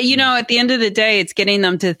 But, at the end of the day, it's getting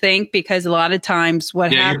them to think, because a lot of times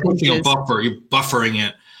what happens you're buffering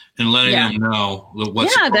it and letting them know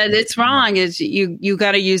what's that it's wrong. Is you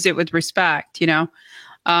got to use it with respect,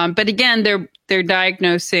 But again, they're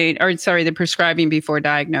diagnosing, they're prescribing before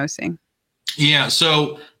diagnosing. Yeah.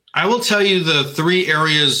 So I will tell you the 3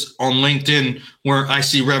 areas on LinkedIn where I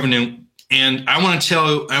see revenue, and I want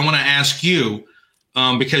to ask you,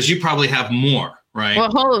 because you probably have more, right?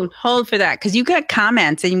 Well, hold for that, because you got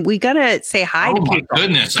comments, and we got to say hi to people. Oh my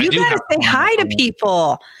goodness. You got to say hi to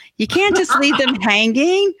people. You can't just leave them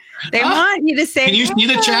hanging. They want you to say, can you see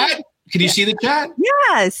the chat? Can you see the chat?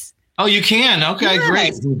 Yes. Oh, you can? Okay, yes.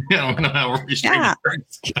 Great.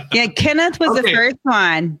 Yeah, Kenneth was the first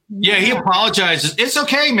one. Yeah, he apologizes. It's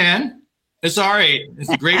okay, man. It's all right. It's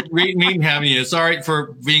a great meeting having you. It's all right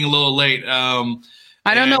for being a little late.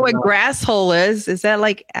 I don't know what grasshole is. Is that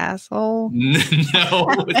like asshole? No,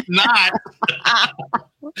 it's not.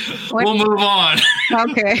 We'll move on.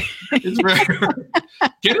 Okay.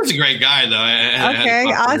 Ken's a great guy, though. Okay,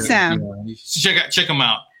 awesome. Yeah. Check him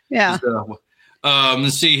out. Yeah.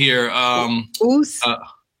 Let's see here.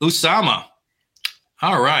 Usama.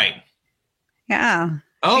 All right. Yeah.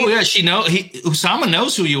 Oh yeah, Usama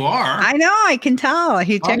knows who you are. I know, I can tell.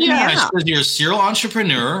 He checked me out. She says you're a serial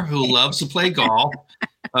entrepreneur who loves to play golf,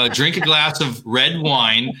 drink a glass of red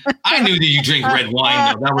wine. I knew that you drink red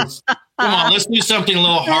wine though. Come on, let's do something a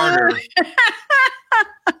little harder.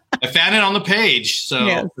 I found it on the page, so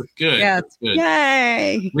yes. Good. Yes. Good.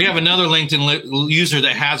 Yay. We have another LinkedIn user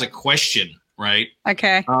that has a question, right?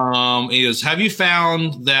 Okay. Have you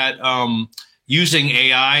found that using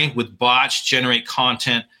AI with bots generate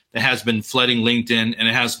content that has been flooding LinkedIn and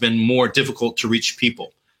it has been more difficult to reach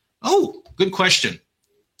people? Oh, good question.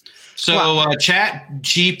 So Chat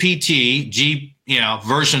GPT,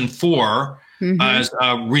 version 4 has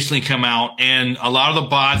recently come out, and a lot of the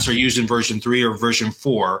bots are using version 3 or version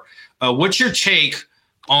 4. What's your take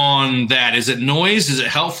on that? Is it noise? Is it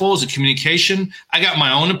helpful? Is it communication? I got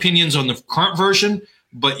my own opinions on the current version,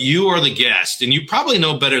 but you are the guest, and you probably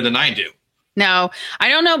know better than I do. No, I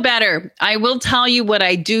don't know better. I will tell you what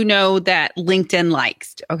I do know that LinkedIn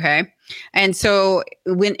likes. Okay. And so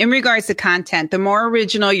when in regards to content, the more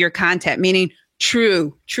original your content, meaning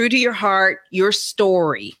true to your heart, your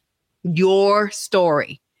story.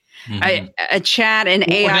 Mm-hmm. A chat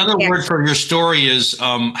and AI. Another word for your story is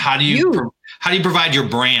how do you provide your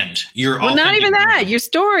brand? Not even that. Your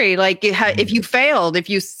story, like if you failed, if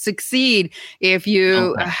you succeed, if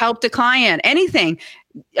you helped a client, anything.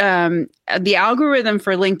 The algorithm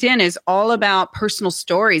for LinkedIn is all about personal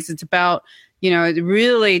stories. It's about, it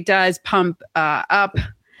really does pump up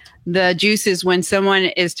the juices when someone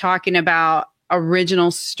is talking about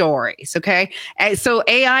original stories. Okay. So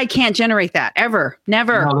AI can't generate that ever.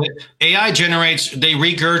 Never. No, AI they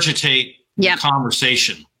regurgitate the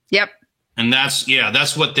conversation. Yep. And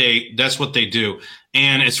that's what they do.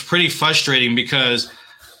 And it's pretty frustrating because,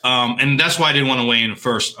 and that's why I didn't want to weigh in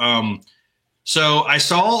first. So I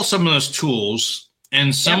saw some of those tools,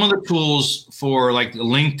 and some of the tools for like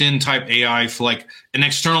LinkedIn type AI for like an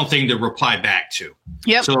external thing to reply back to.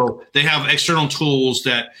 Yep. So they have external tools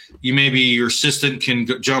that your assistant can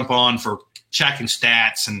jump on for checking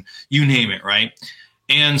stats and you name it, right?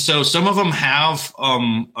 And so some of them have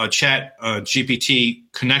a chat GPT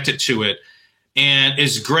connected to it. And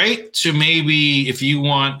it's great to maybe, if you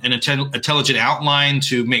want an intelligent outline,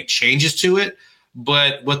 to make changes to it.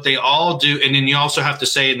 But what they all do, and then you also have to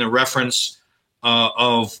say in the reference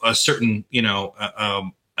of a certain,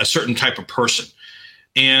 a certain type of person.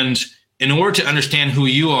 And in order to understand who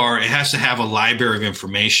you are, it has to have a library of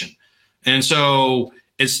information. And so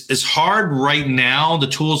it's hard right now. The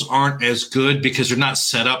tools aren't as good because they're not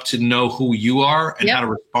set up to know who you are and how to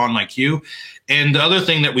respond like you. And the other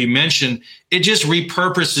thing that we mentioned, it just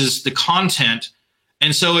repurposes the content.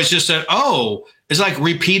 And so it's just that, it's like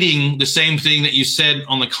repeating the same thing that you said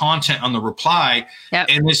on the content on the reply. Yep.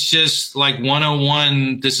 And it's just like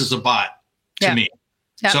 101, this is a bot to me.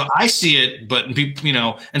 Yep. So I see it, but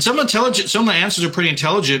and some of the answers are pretty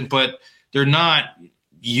intelligent, but they're not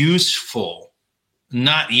useful.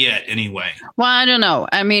 Not yet anyway. Well, I don't know.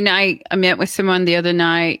 I mean, I met with someone the other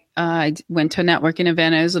night. I went to a networking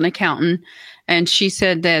event as an accountant, and she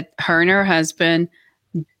said that her and her husband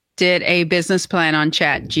did a business plan on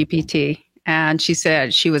Chat GPT. And she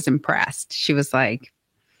said she was impressed. She was like,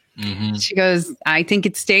 she goes, I think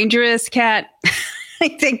it's dangerous, Kat. I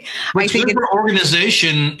think it's for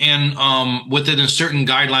organization and within a certain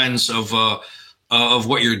guidelines of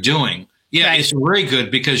what you're doing. Yeah, right. It's very good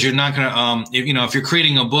because you're not going to, if you're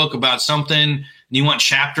creating a book about something and you want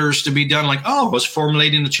chapters to be done, like, I was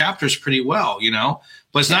formulating the chapters pretty well,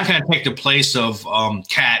 but it's not going to take the place of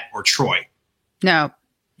Kat or Troy. No.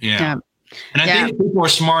 Yeah. And I think people are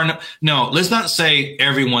smart enough. No, let's not say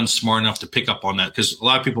everyone's smart enough to pick up on that, because a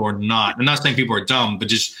lot of people are not. I'm not saying people are dumb, but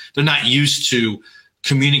just they're not used to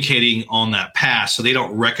communicating on that path, so they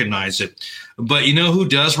don't recognize it. But you know who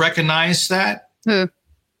does recognize that? Who?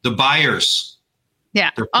 The buyers.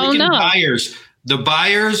 Yeah. The buyers. The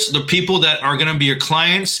buyers, the people that are going to be your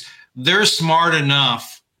clients, they're smart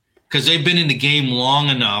enough because they've been in the game long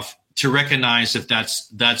enough to recognize if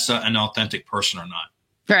that's an authentic person or not.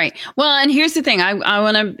 Right. Well, and here's the thing. I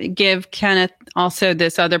want to give Kenneth also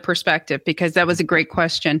this other perspective, because that was a great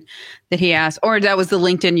question that he asked, or that was the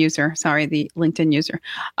LinkedIn user. Sorry, the LinkedIn user.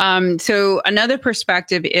 So another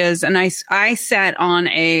perspective is, and I sat on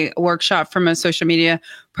a workshop from a social media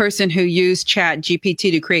person who used Chat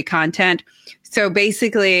GPT to create content. So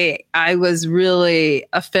basically, I was really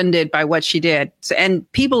offended by what she did. And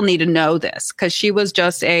people need to know this because she was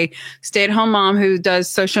just a stay-at-home mom who does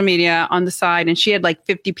social media on the side. And she had like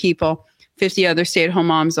 50 people, 50 other stay-at-home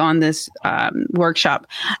moms on this workshop.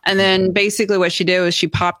 And then basically what she did was she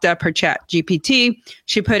popped up her chat GPT.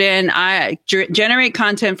 She put in, I generate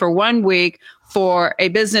content for 1 week for a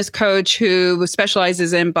business coach who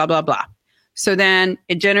specializes in blah, blah, blah. So then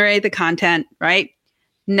it generated the content, right?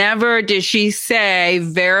 Never did she say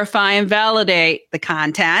verify and validate the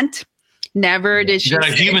content. Never did she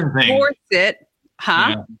say human thing. Force it.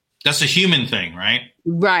 Huh? Yeah. That's a human thing, right?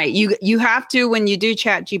 Right. You have to, when you do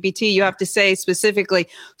chat GPT, you have to say specifically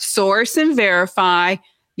source and verify,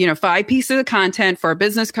 5 pieces of content for a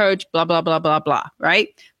business coach, blah, blah, blah, blah, blah. Right.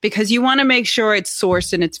 Because you want to make sure it's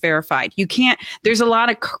sourced and it's verified. You can't, there's a lot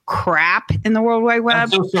of crap in the World Wide Web. I'm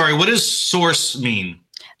so sorry. What does source mean?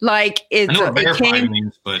 Like I know what verify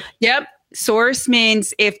means, but. Yep. Source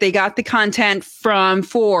means if they got the content from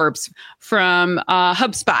Forbes, from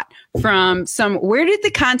HubSpot, from where did the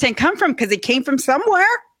content come from? Because it came from somewhere.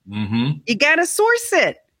 Mm-hmm. You got to source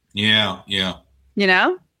it. Yeah. Yeah.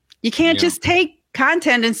 You can't just take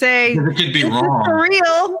content and say, it could be wrong. For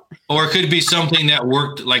real. Or it could be something that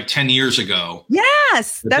worked like 10 years ago.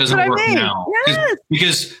 Yes. That's what I mean. Now. Yes.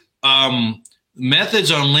 Because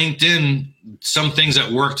methods on LinkedIn, some things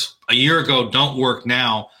that worked a year ago don't work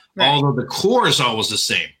now. Right. Although the core is always the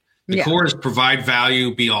same. The core is provide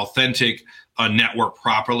value, be authentic, network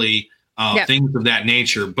properly, things of that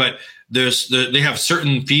nature. But they have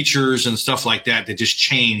certain features and stuff like that that just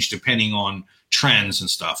change depending on trends and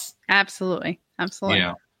stuff. Absolutely.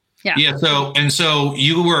 Yeah. So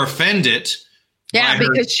you were offended. Yeah,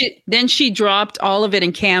 because she dropped all of it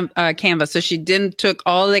in Canva. So she took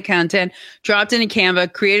all of the content, dropped it in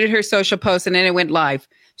Canva, created her social post, and then it went live.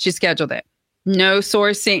 She scheduled it. No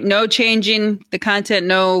sourcing, no changing the content.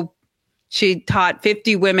 She taught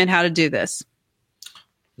 50 women how to do this.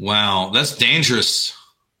 Wow, that's dangerous.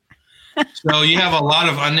 So you have a lot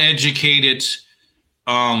of uneducated,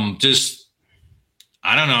 I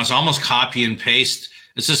don't know, it's almost copy and paste.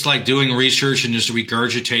 It's just like doing research and just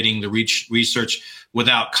regurgitating the research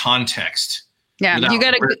without context. Yeah,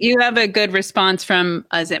 you have a good response from,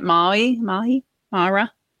 is it Mara? Do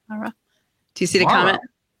you see the comment?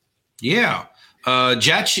 Yeah.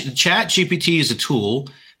 Chat GPT is a tool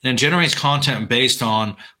and it generates content based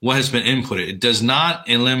on what has been inputted. It does not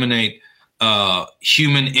eliminate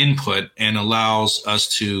human input and allows us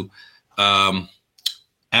to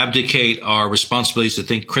abdicate our responsibilities to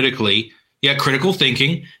think critically. Yeah, critical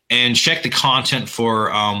thinking, and check the content for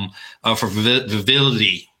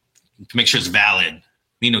validity to make sure it's valid.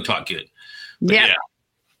 Talk good. But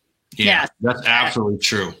yeah, that's absolutely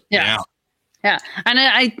true. Yeah.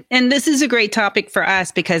 And this is a great topic for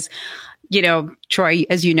us because, Troy,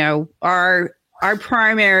 as you know, our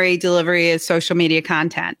primary delivery is social media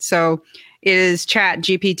content. So is Chat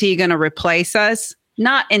GPT going to replace us?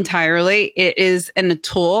 Not entirely. It is a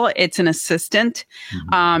tool. It's an assistant.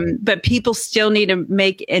 Mm-hmm. But people still need to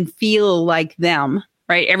make and feel like them,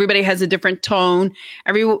 right? Everybody has a different tone.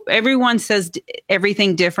 Everyone says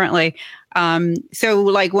everything differently. So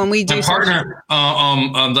like when we do my partner,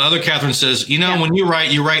 the other Catherine says, when you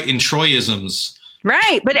write in Troyisms.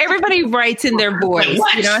 Right. But everybody writes in their voice,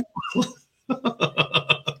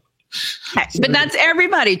 But that's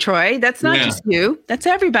everybody, Troy. That's not just you. That's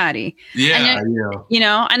everybody. Yeah.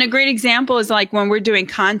 And a great example is like when we're doing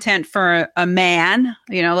content for a man,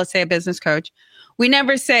 let's say a business coach, we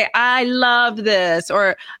never say, I love this,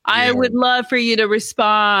 or I would love for you to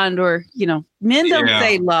respond, or, men don't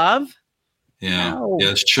say love. Yeah. No.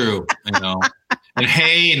 Yeah, it's true. And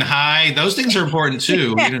hey and hi, those things are important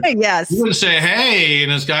too. Yes. You wouldn't say, hey,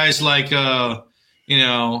 and this guy's like, a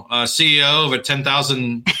CEO of a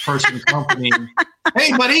 10,000 person company.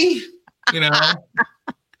 Hey, buddy,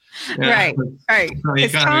 Right.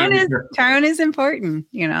 Tone is important,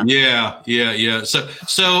 Yeah.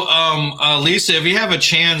 So, Lisa, if you have a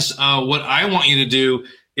chance, what I want you to do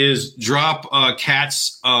is drop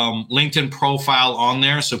Kat's LinkedIn profile on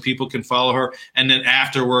there so people can follow her. And then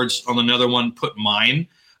afterwards on another one, put mine.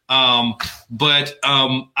 But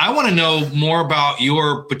I want to know more about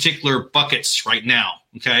your particular buckets right now.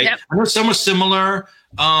 Okay. Yep. I know some are similar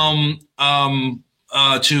to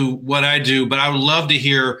what I do, but I would love to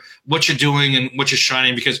hear what you're doing and what you're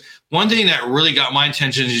shining, because one thing that really got my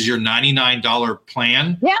attention is your $99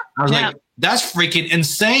 plan. Yeah. I was like, that's freaking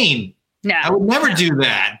insane. No, I would never do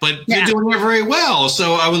that, but you're doing it very well.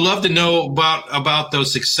 So I would love to know about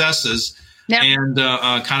those successes and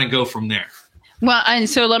kind of go from there. Well, and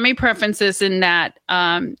so let me preference this in that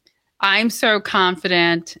I'm so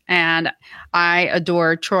confident, and I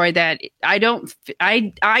adore Troy that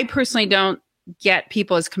I personally don't get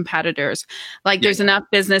people as competitors. Like there's enough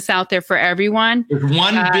business out there for everyone. There's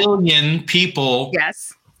 1 billion people.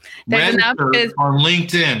 Yes. There's enough on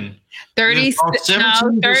LinkedIn.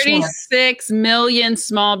 36 million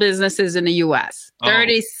small businesses in the US.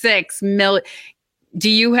 36 million. Do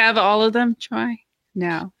you have all of them, Troy?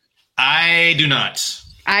 No. I do not.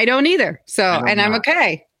 I don't either. So, I'm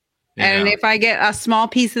okay. Yeah. And if I get a small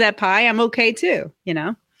piece of that pie, I'm okay too,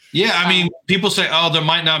 Yeah, I mean, people say, there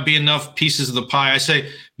might not be enough pieces of the pie. I say,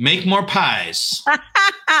 make more pies.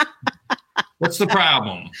 What's the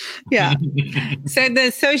problem? Yeah. So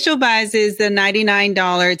the Social Buzz is the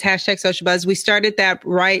 $99. It's hashtag Social Buzz. We started that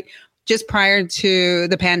right just prior to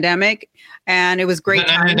the pandemic, and it was great.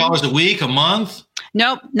 $99 a week, a month?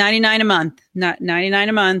 Nope, $99 a month. Not $99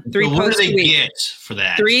 a month. 3 so posts a week. What do they get for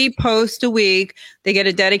that? 3 posts a week. They get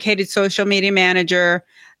a dedicated social media manager.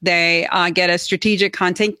 They get a strategic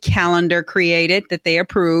content calendar created that they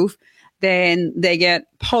approve. Then they get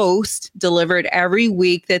posts delivered every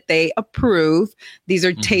week that they approve. These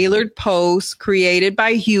are tailored posts created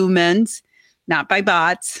by humans, not by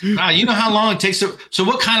bots. Wow, you know how long it takes to, so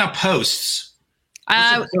what kind of posts?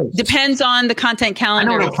 Depends on the content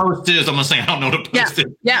calendar. I know what a post is. I'm not saying I don't know what a post is.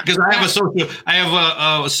 Yeah. Because I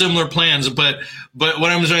have a similar plans, but what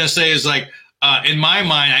I'm trying to say is like, in my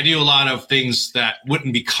mind, I do a lot of things that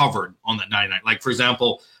wouldn't be covered on that 99. Like, for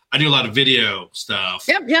example, I do a lot of video stuff.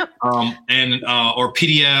 Yep. And or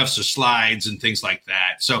PDFs or slides and things like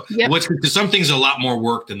that. So some things are a lot more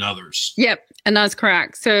work than others. Yep. And that's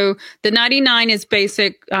correct. So the 99 is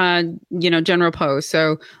basic, general post.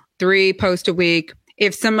 So 3 posts a week.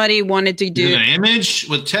 If somebody wanted to do an image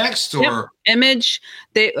with text or image,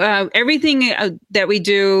 everything that we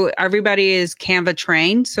do, everybody is Canva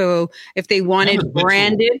trained. So if they wanted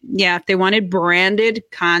branded, if they wanted branded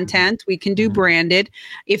content, we can do branded.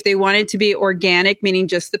 If they wanted to be organic, meaning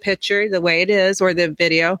just the picture, the way it is, or the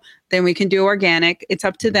video, then we can do organic. It's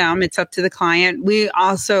up to them. It's up to the client. We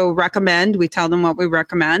also recommend, we tell them what we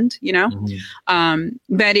recommend,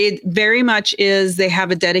 but it very much is, they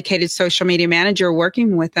have a dedicated social media manager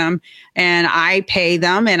working with them, and I pay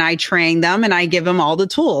them and I train them and I give them all the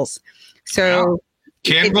tools. So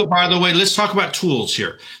Canva, by the way, let's talk about tools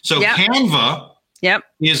here. So Canva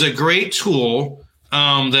is a great tool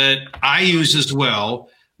that I use as well.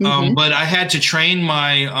 But I had to train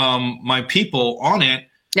my people on it.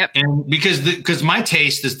 And because my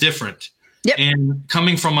taste is different. And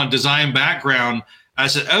coming from a design background, I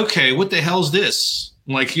said, okay, what the hell is this?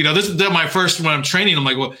 Like, this is my first, when I'm training, I'm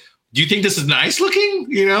like, well, do you think this is nice looking?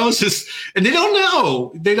 It's just, and they don't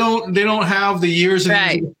know. They don't have the years of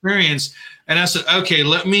experience. And I said, okay,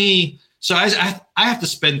 so I have to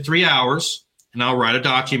spend 3 hours, and I'll write a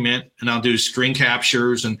document and I'll do screen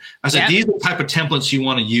captures. And I said, these are the type of templates you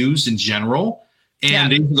want to use in general.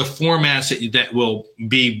 And these are the formats that will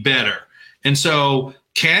be better. And so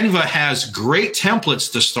Canva has great templates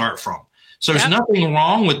to start from. So there's nothing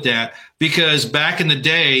wrong with that, because back in the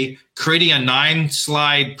day, creating a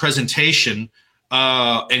 9-slide presentation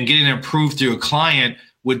and getting it approved through a client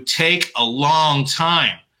would take a long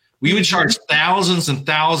time. We would charge thousands and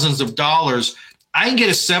thousands of dollars. I can get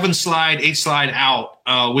a 7-slide, 8-slide out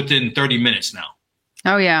within 30 minutes now.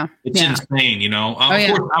 Oh, yeah. It's insane, Of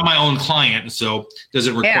course, I'm my own client, so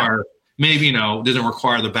doesn't require doesn't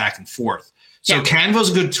require the back and forth. So Canva's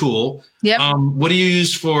a good tool. What do you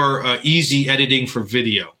use for easy editing for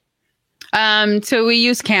video? So we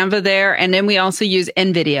use Canva there, and then we also use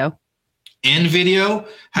NVideo. NVideo?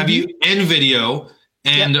 Have you NVideo?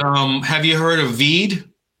 And have you heard of Veed?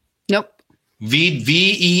 Nope. Veed,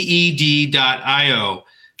 veed.io.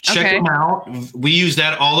 Check them out. We use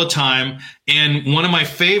that all the time. And one of my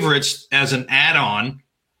favorites as an add-on,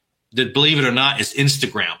 that, believe it or not, is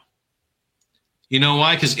Instagram. You know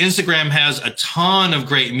why? Because Instagram has a ton of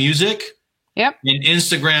great music. And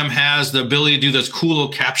Instagram has the ability to do those cool little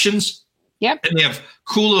captions. And they have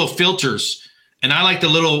cool little filters. And I like the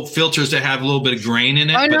little filters that have a little bit of grain in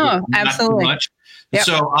it. Oh, no, absolutely. Not too much.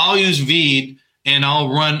 So I'll use Veed. And I'll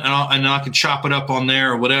run and I can chop it up on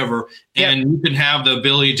there or whatever. And you can have the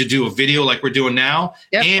ability to do a video like we're doing now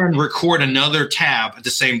and record another tab at the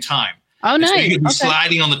same time. Oh, nice. So you can be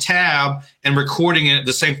sliding on the tab and recording it at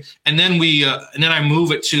the same. And then and then I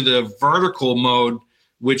move it to the vertical mode,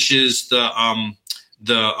 which is the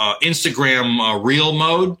Instagram reel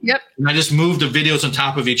mode. And I just move the videos on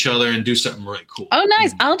top of each other and do something really cool. Oh,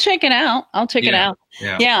 nice. I'll check it out.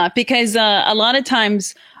 Because a lot of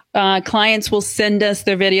times, clients will send us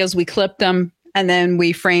their videos. We clip them, and then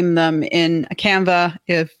we frame them in a Canva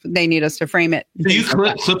if they need us to frame it. Do you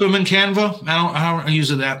clip them in Canva? I don't use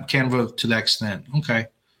that Canva to that extent. Okay.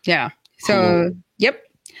 Yeah. So, cool. Yep.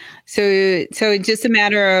 So it's just a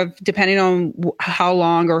matter of depending on how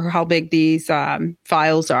long or how big these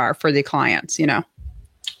files are for the clients,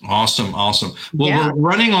 Awesome. Well, we're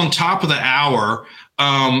running on top of the hour.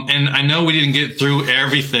 And I know we didn't get through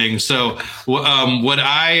everything. So what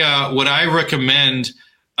I recommend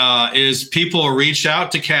is people reach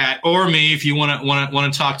out to Kat or me if you want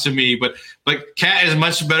to talk to me. But Kat is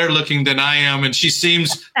much better looking than I am, and she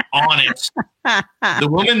seems on it. The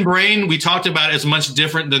woman brain we talked about is much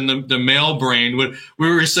different than the male brain. We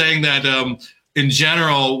were saying that in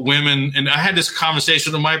general, women, and I had this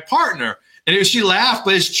conversation with my partner. And she laughed,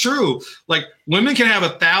 but it's true. Like women can have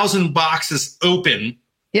 1,000 boxes open,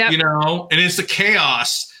 and it's a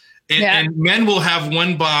chaos. And men will have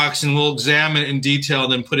one box and we'll examine it in detail,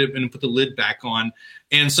 then put the lid back on.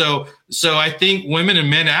 And so I think women and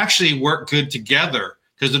men actually work good together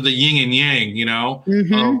because of the yin and yang,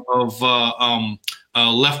 of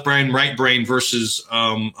left brain, right brain versus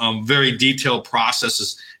very detailed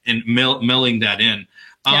processes and milling that in.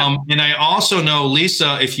 And I also know,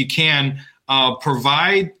 Lisa, if you can,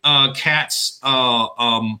 provide Kat's,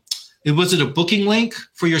 was it a booking link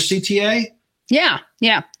for your CTA? Yeah.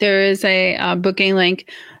 There is a booking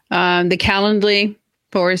link, the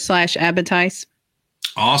Calendly/advertise.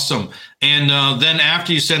 Awesome. And then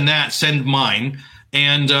after you send that, send mine.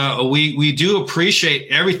 And we do appreciate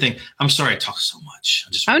everything. I'm sorry I talk so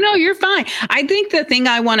much. Oh, no, you're fine. I think the thing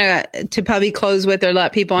I want to probably close with or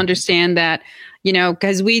let people understand that,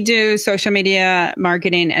 because we do social media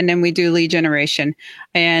marketing and then we do lead generation.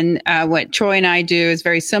 And what Troy and I do is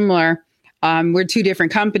very similar. We're two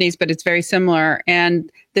different companies, but it's very similar.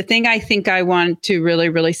 And the thing I think I want to really,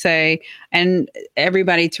 really say and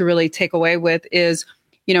everybody to really take away with is,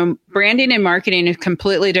 branding and marketing is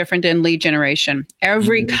completely different than lead generation.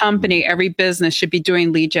 Every company, every business should be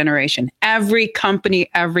doing lead generation. Every company,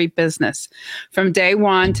 every business, from day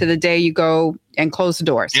one to the day you go and close the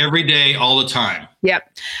doors. Every day, all the time. Yep.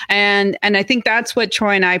 And I think that's what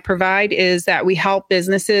Troy and I provide is that we help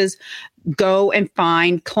businesses go and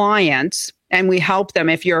find clients, and we help them.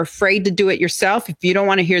 If you're afraid to do it yourself, if you don't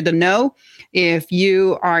want to hear the no, if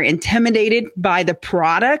you are intimidated by the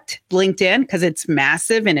product, LinkedIn, because it's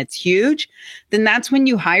massive and it's huge, then that's when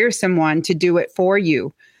you hire someone to do it for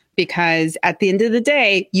you. Because at the end of the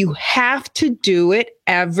day, you have to do it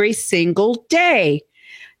every single day.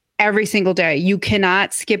 Every single day. You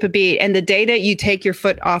cannot skip a beat. And the day that you take your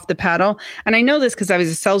foot off the pedal, and I know this because I was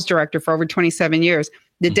a sales director for over 27 years,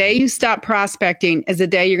 the day you stop prospecting is the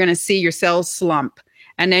day you're going to see your sales slump.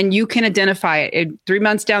 And then you can identify it. 3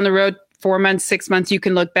 months down the road, 4 months, 6 months, you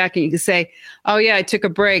can look back and you can say, oh yeah, I took a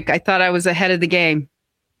break. I thought I was ahead of the game.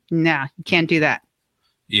 Nah, you can't do that.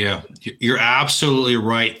 Yeah, you're absolutely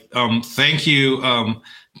right. Thank you,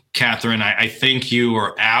 Catherine. I think you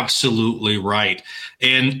are absolutely right.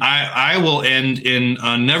 And I will end in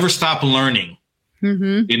never stop learning.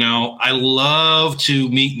 I love to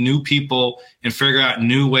meet new people and figure out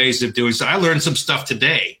new ways of doing so. I learned some stuff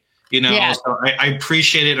today, so I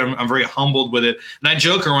appreciate it. I'm very humbled with it. And I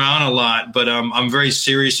joke around a lot, but I'm very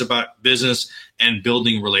serious about business and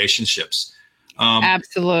building relationships.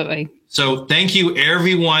 Absolutely. So thank you,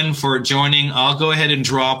 everyone, for joining. I'll go ahead and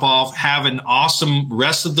drop off. Have an awesome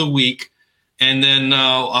rest of the week. And then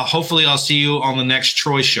hopefully I'll see you on the next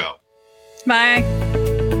Troy show. Bye.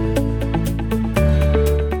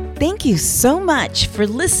 Thank you so much for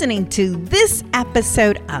listening to this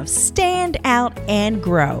episode of Stand Out and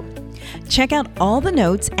Grow. Check out all the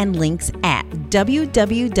notes and links at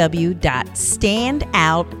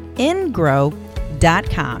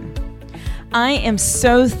www.standoutandgrow.com. I am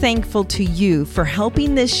so thankful to you for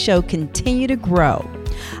helping this show continue to grow.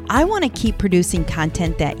 I want to keep producing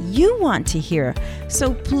content that you want to hear,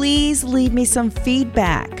 so please leave me some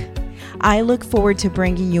feedback. I look forward to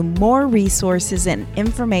bringing you more resources and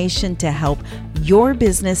information to help your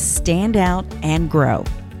business stand out and grow.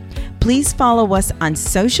 Please follow us on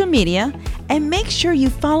social media and make sure you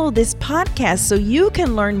follow this podcast so you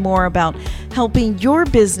can learn more about helping your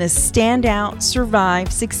business stand out,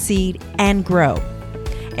 survive, succeed, and grow.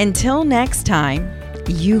 Until next time,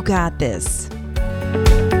 you got this.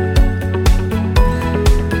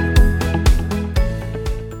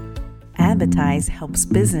 Advertise helps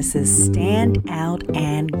businesses stand out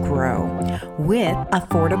and grow with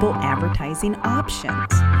affordable advertising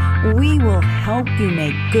options. We will help you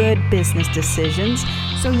make good business decisions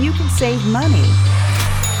so you can save money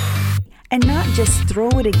and not just throw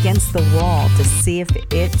it against the wall to see if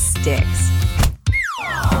it sticks.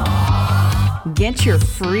 Get your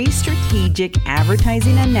free strategic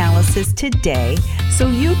advertising analysis today so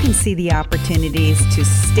you can see the opportunities to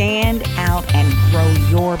stand out and grow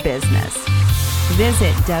your business.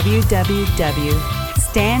 Visit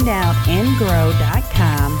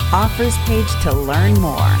www.standoutandgrow.com offers page to learn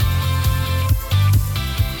more.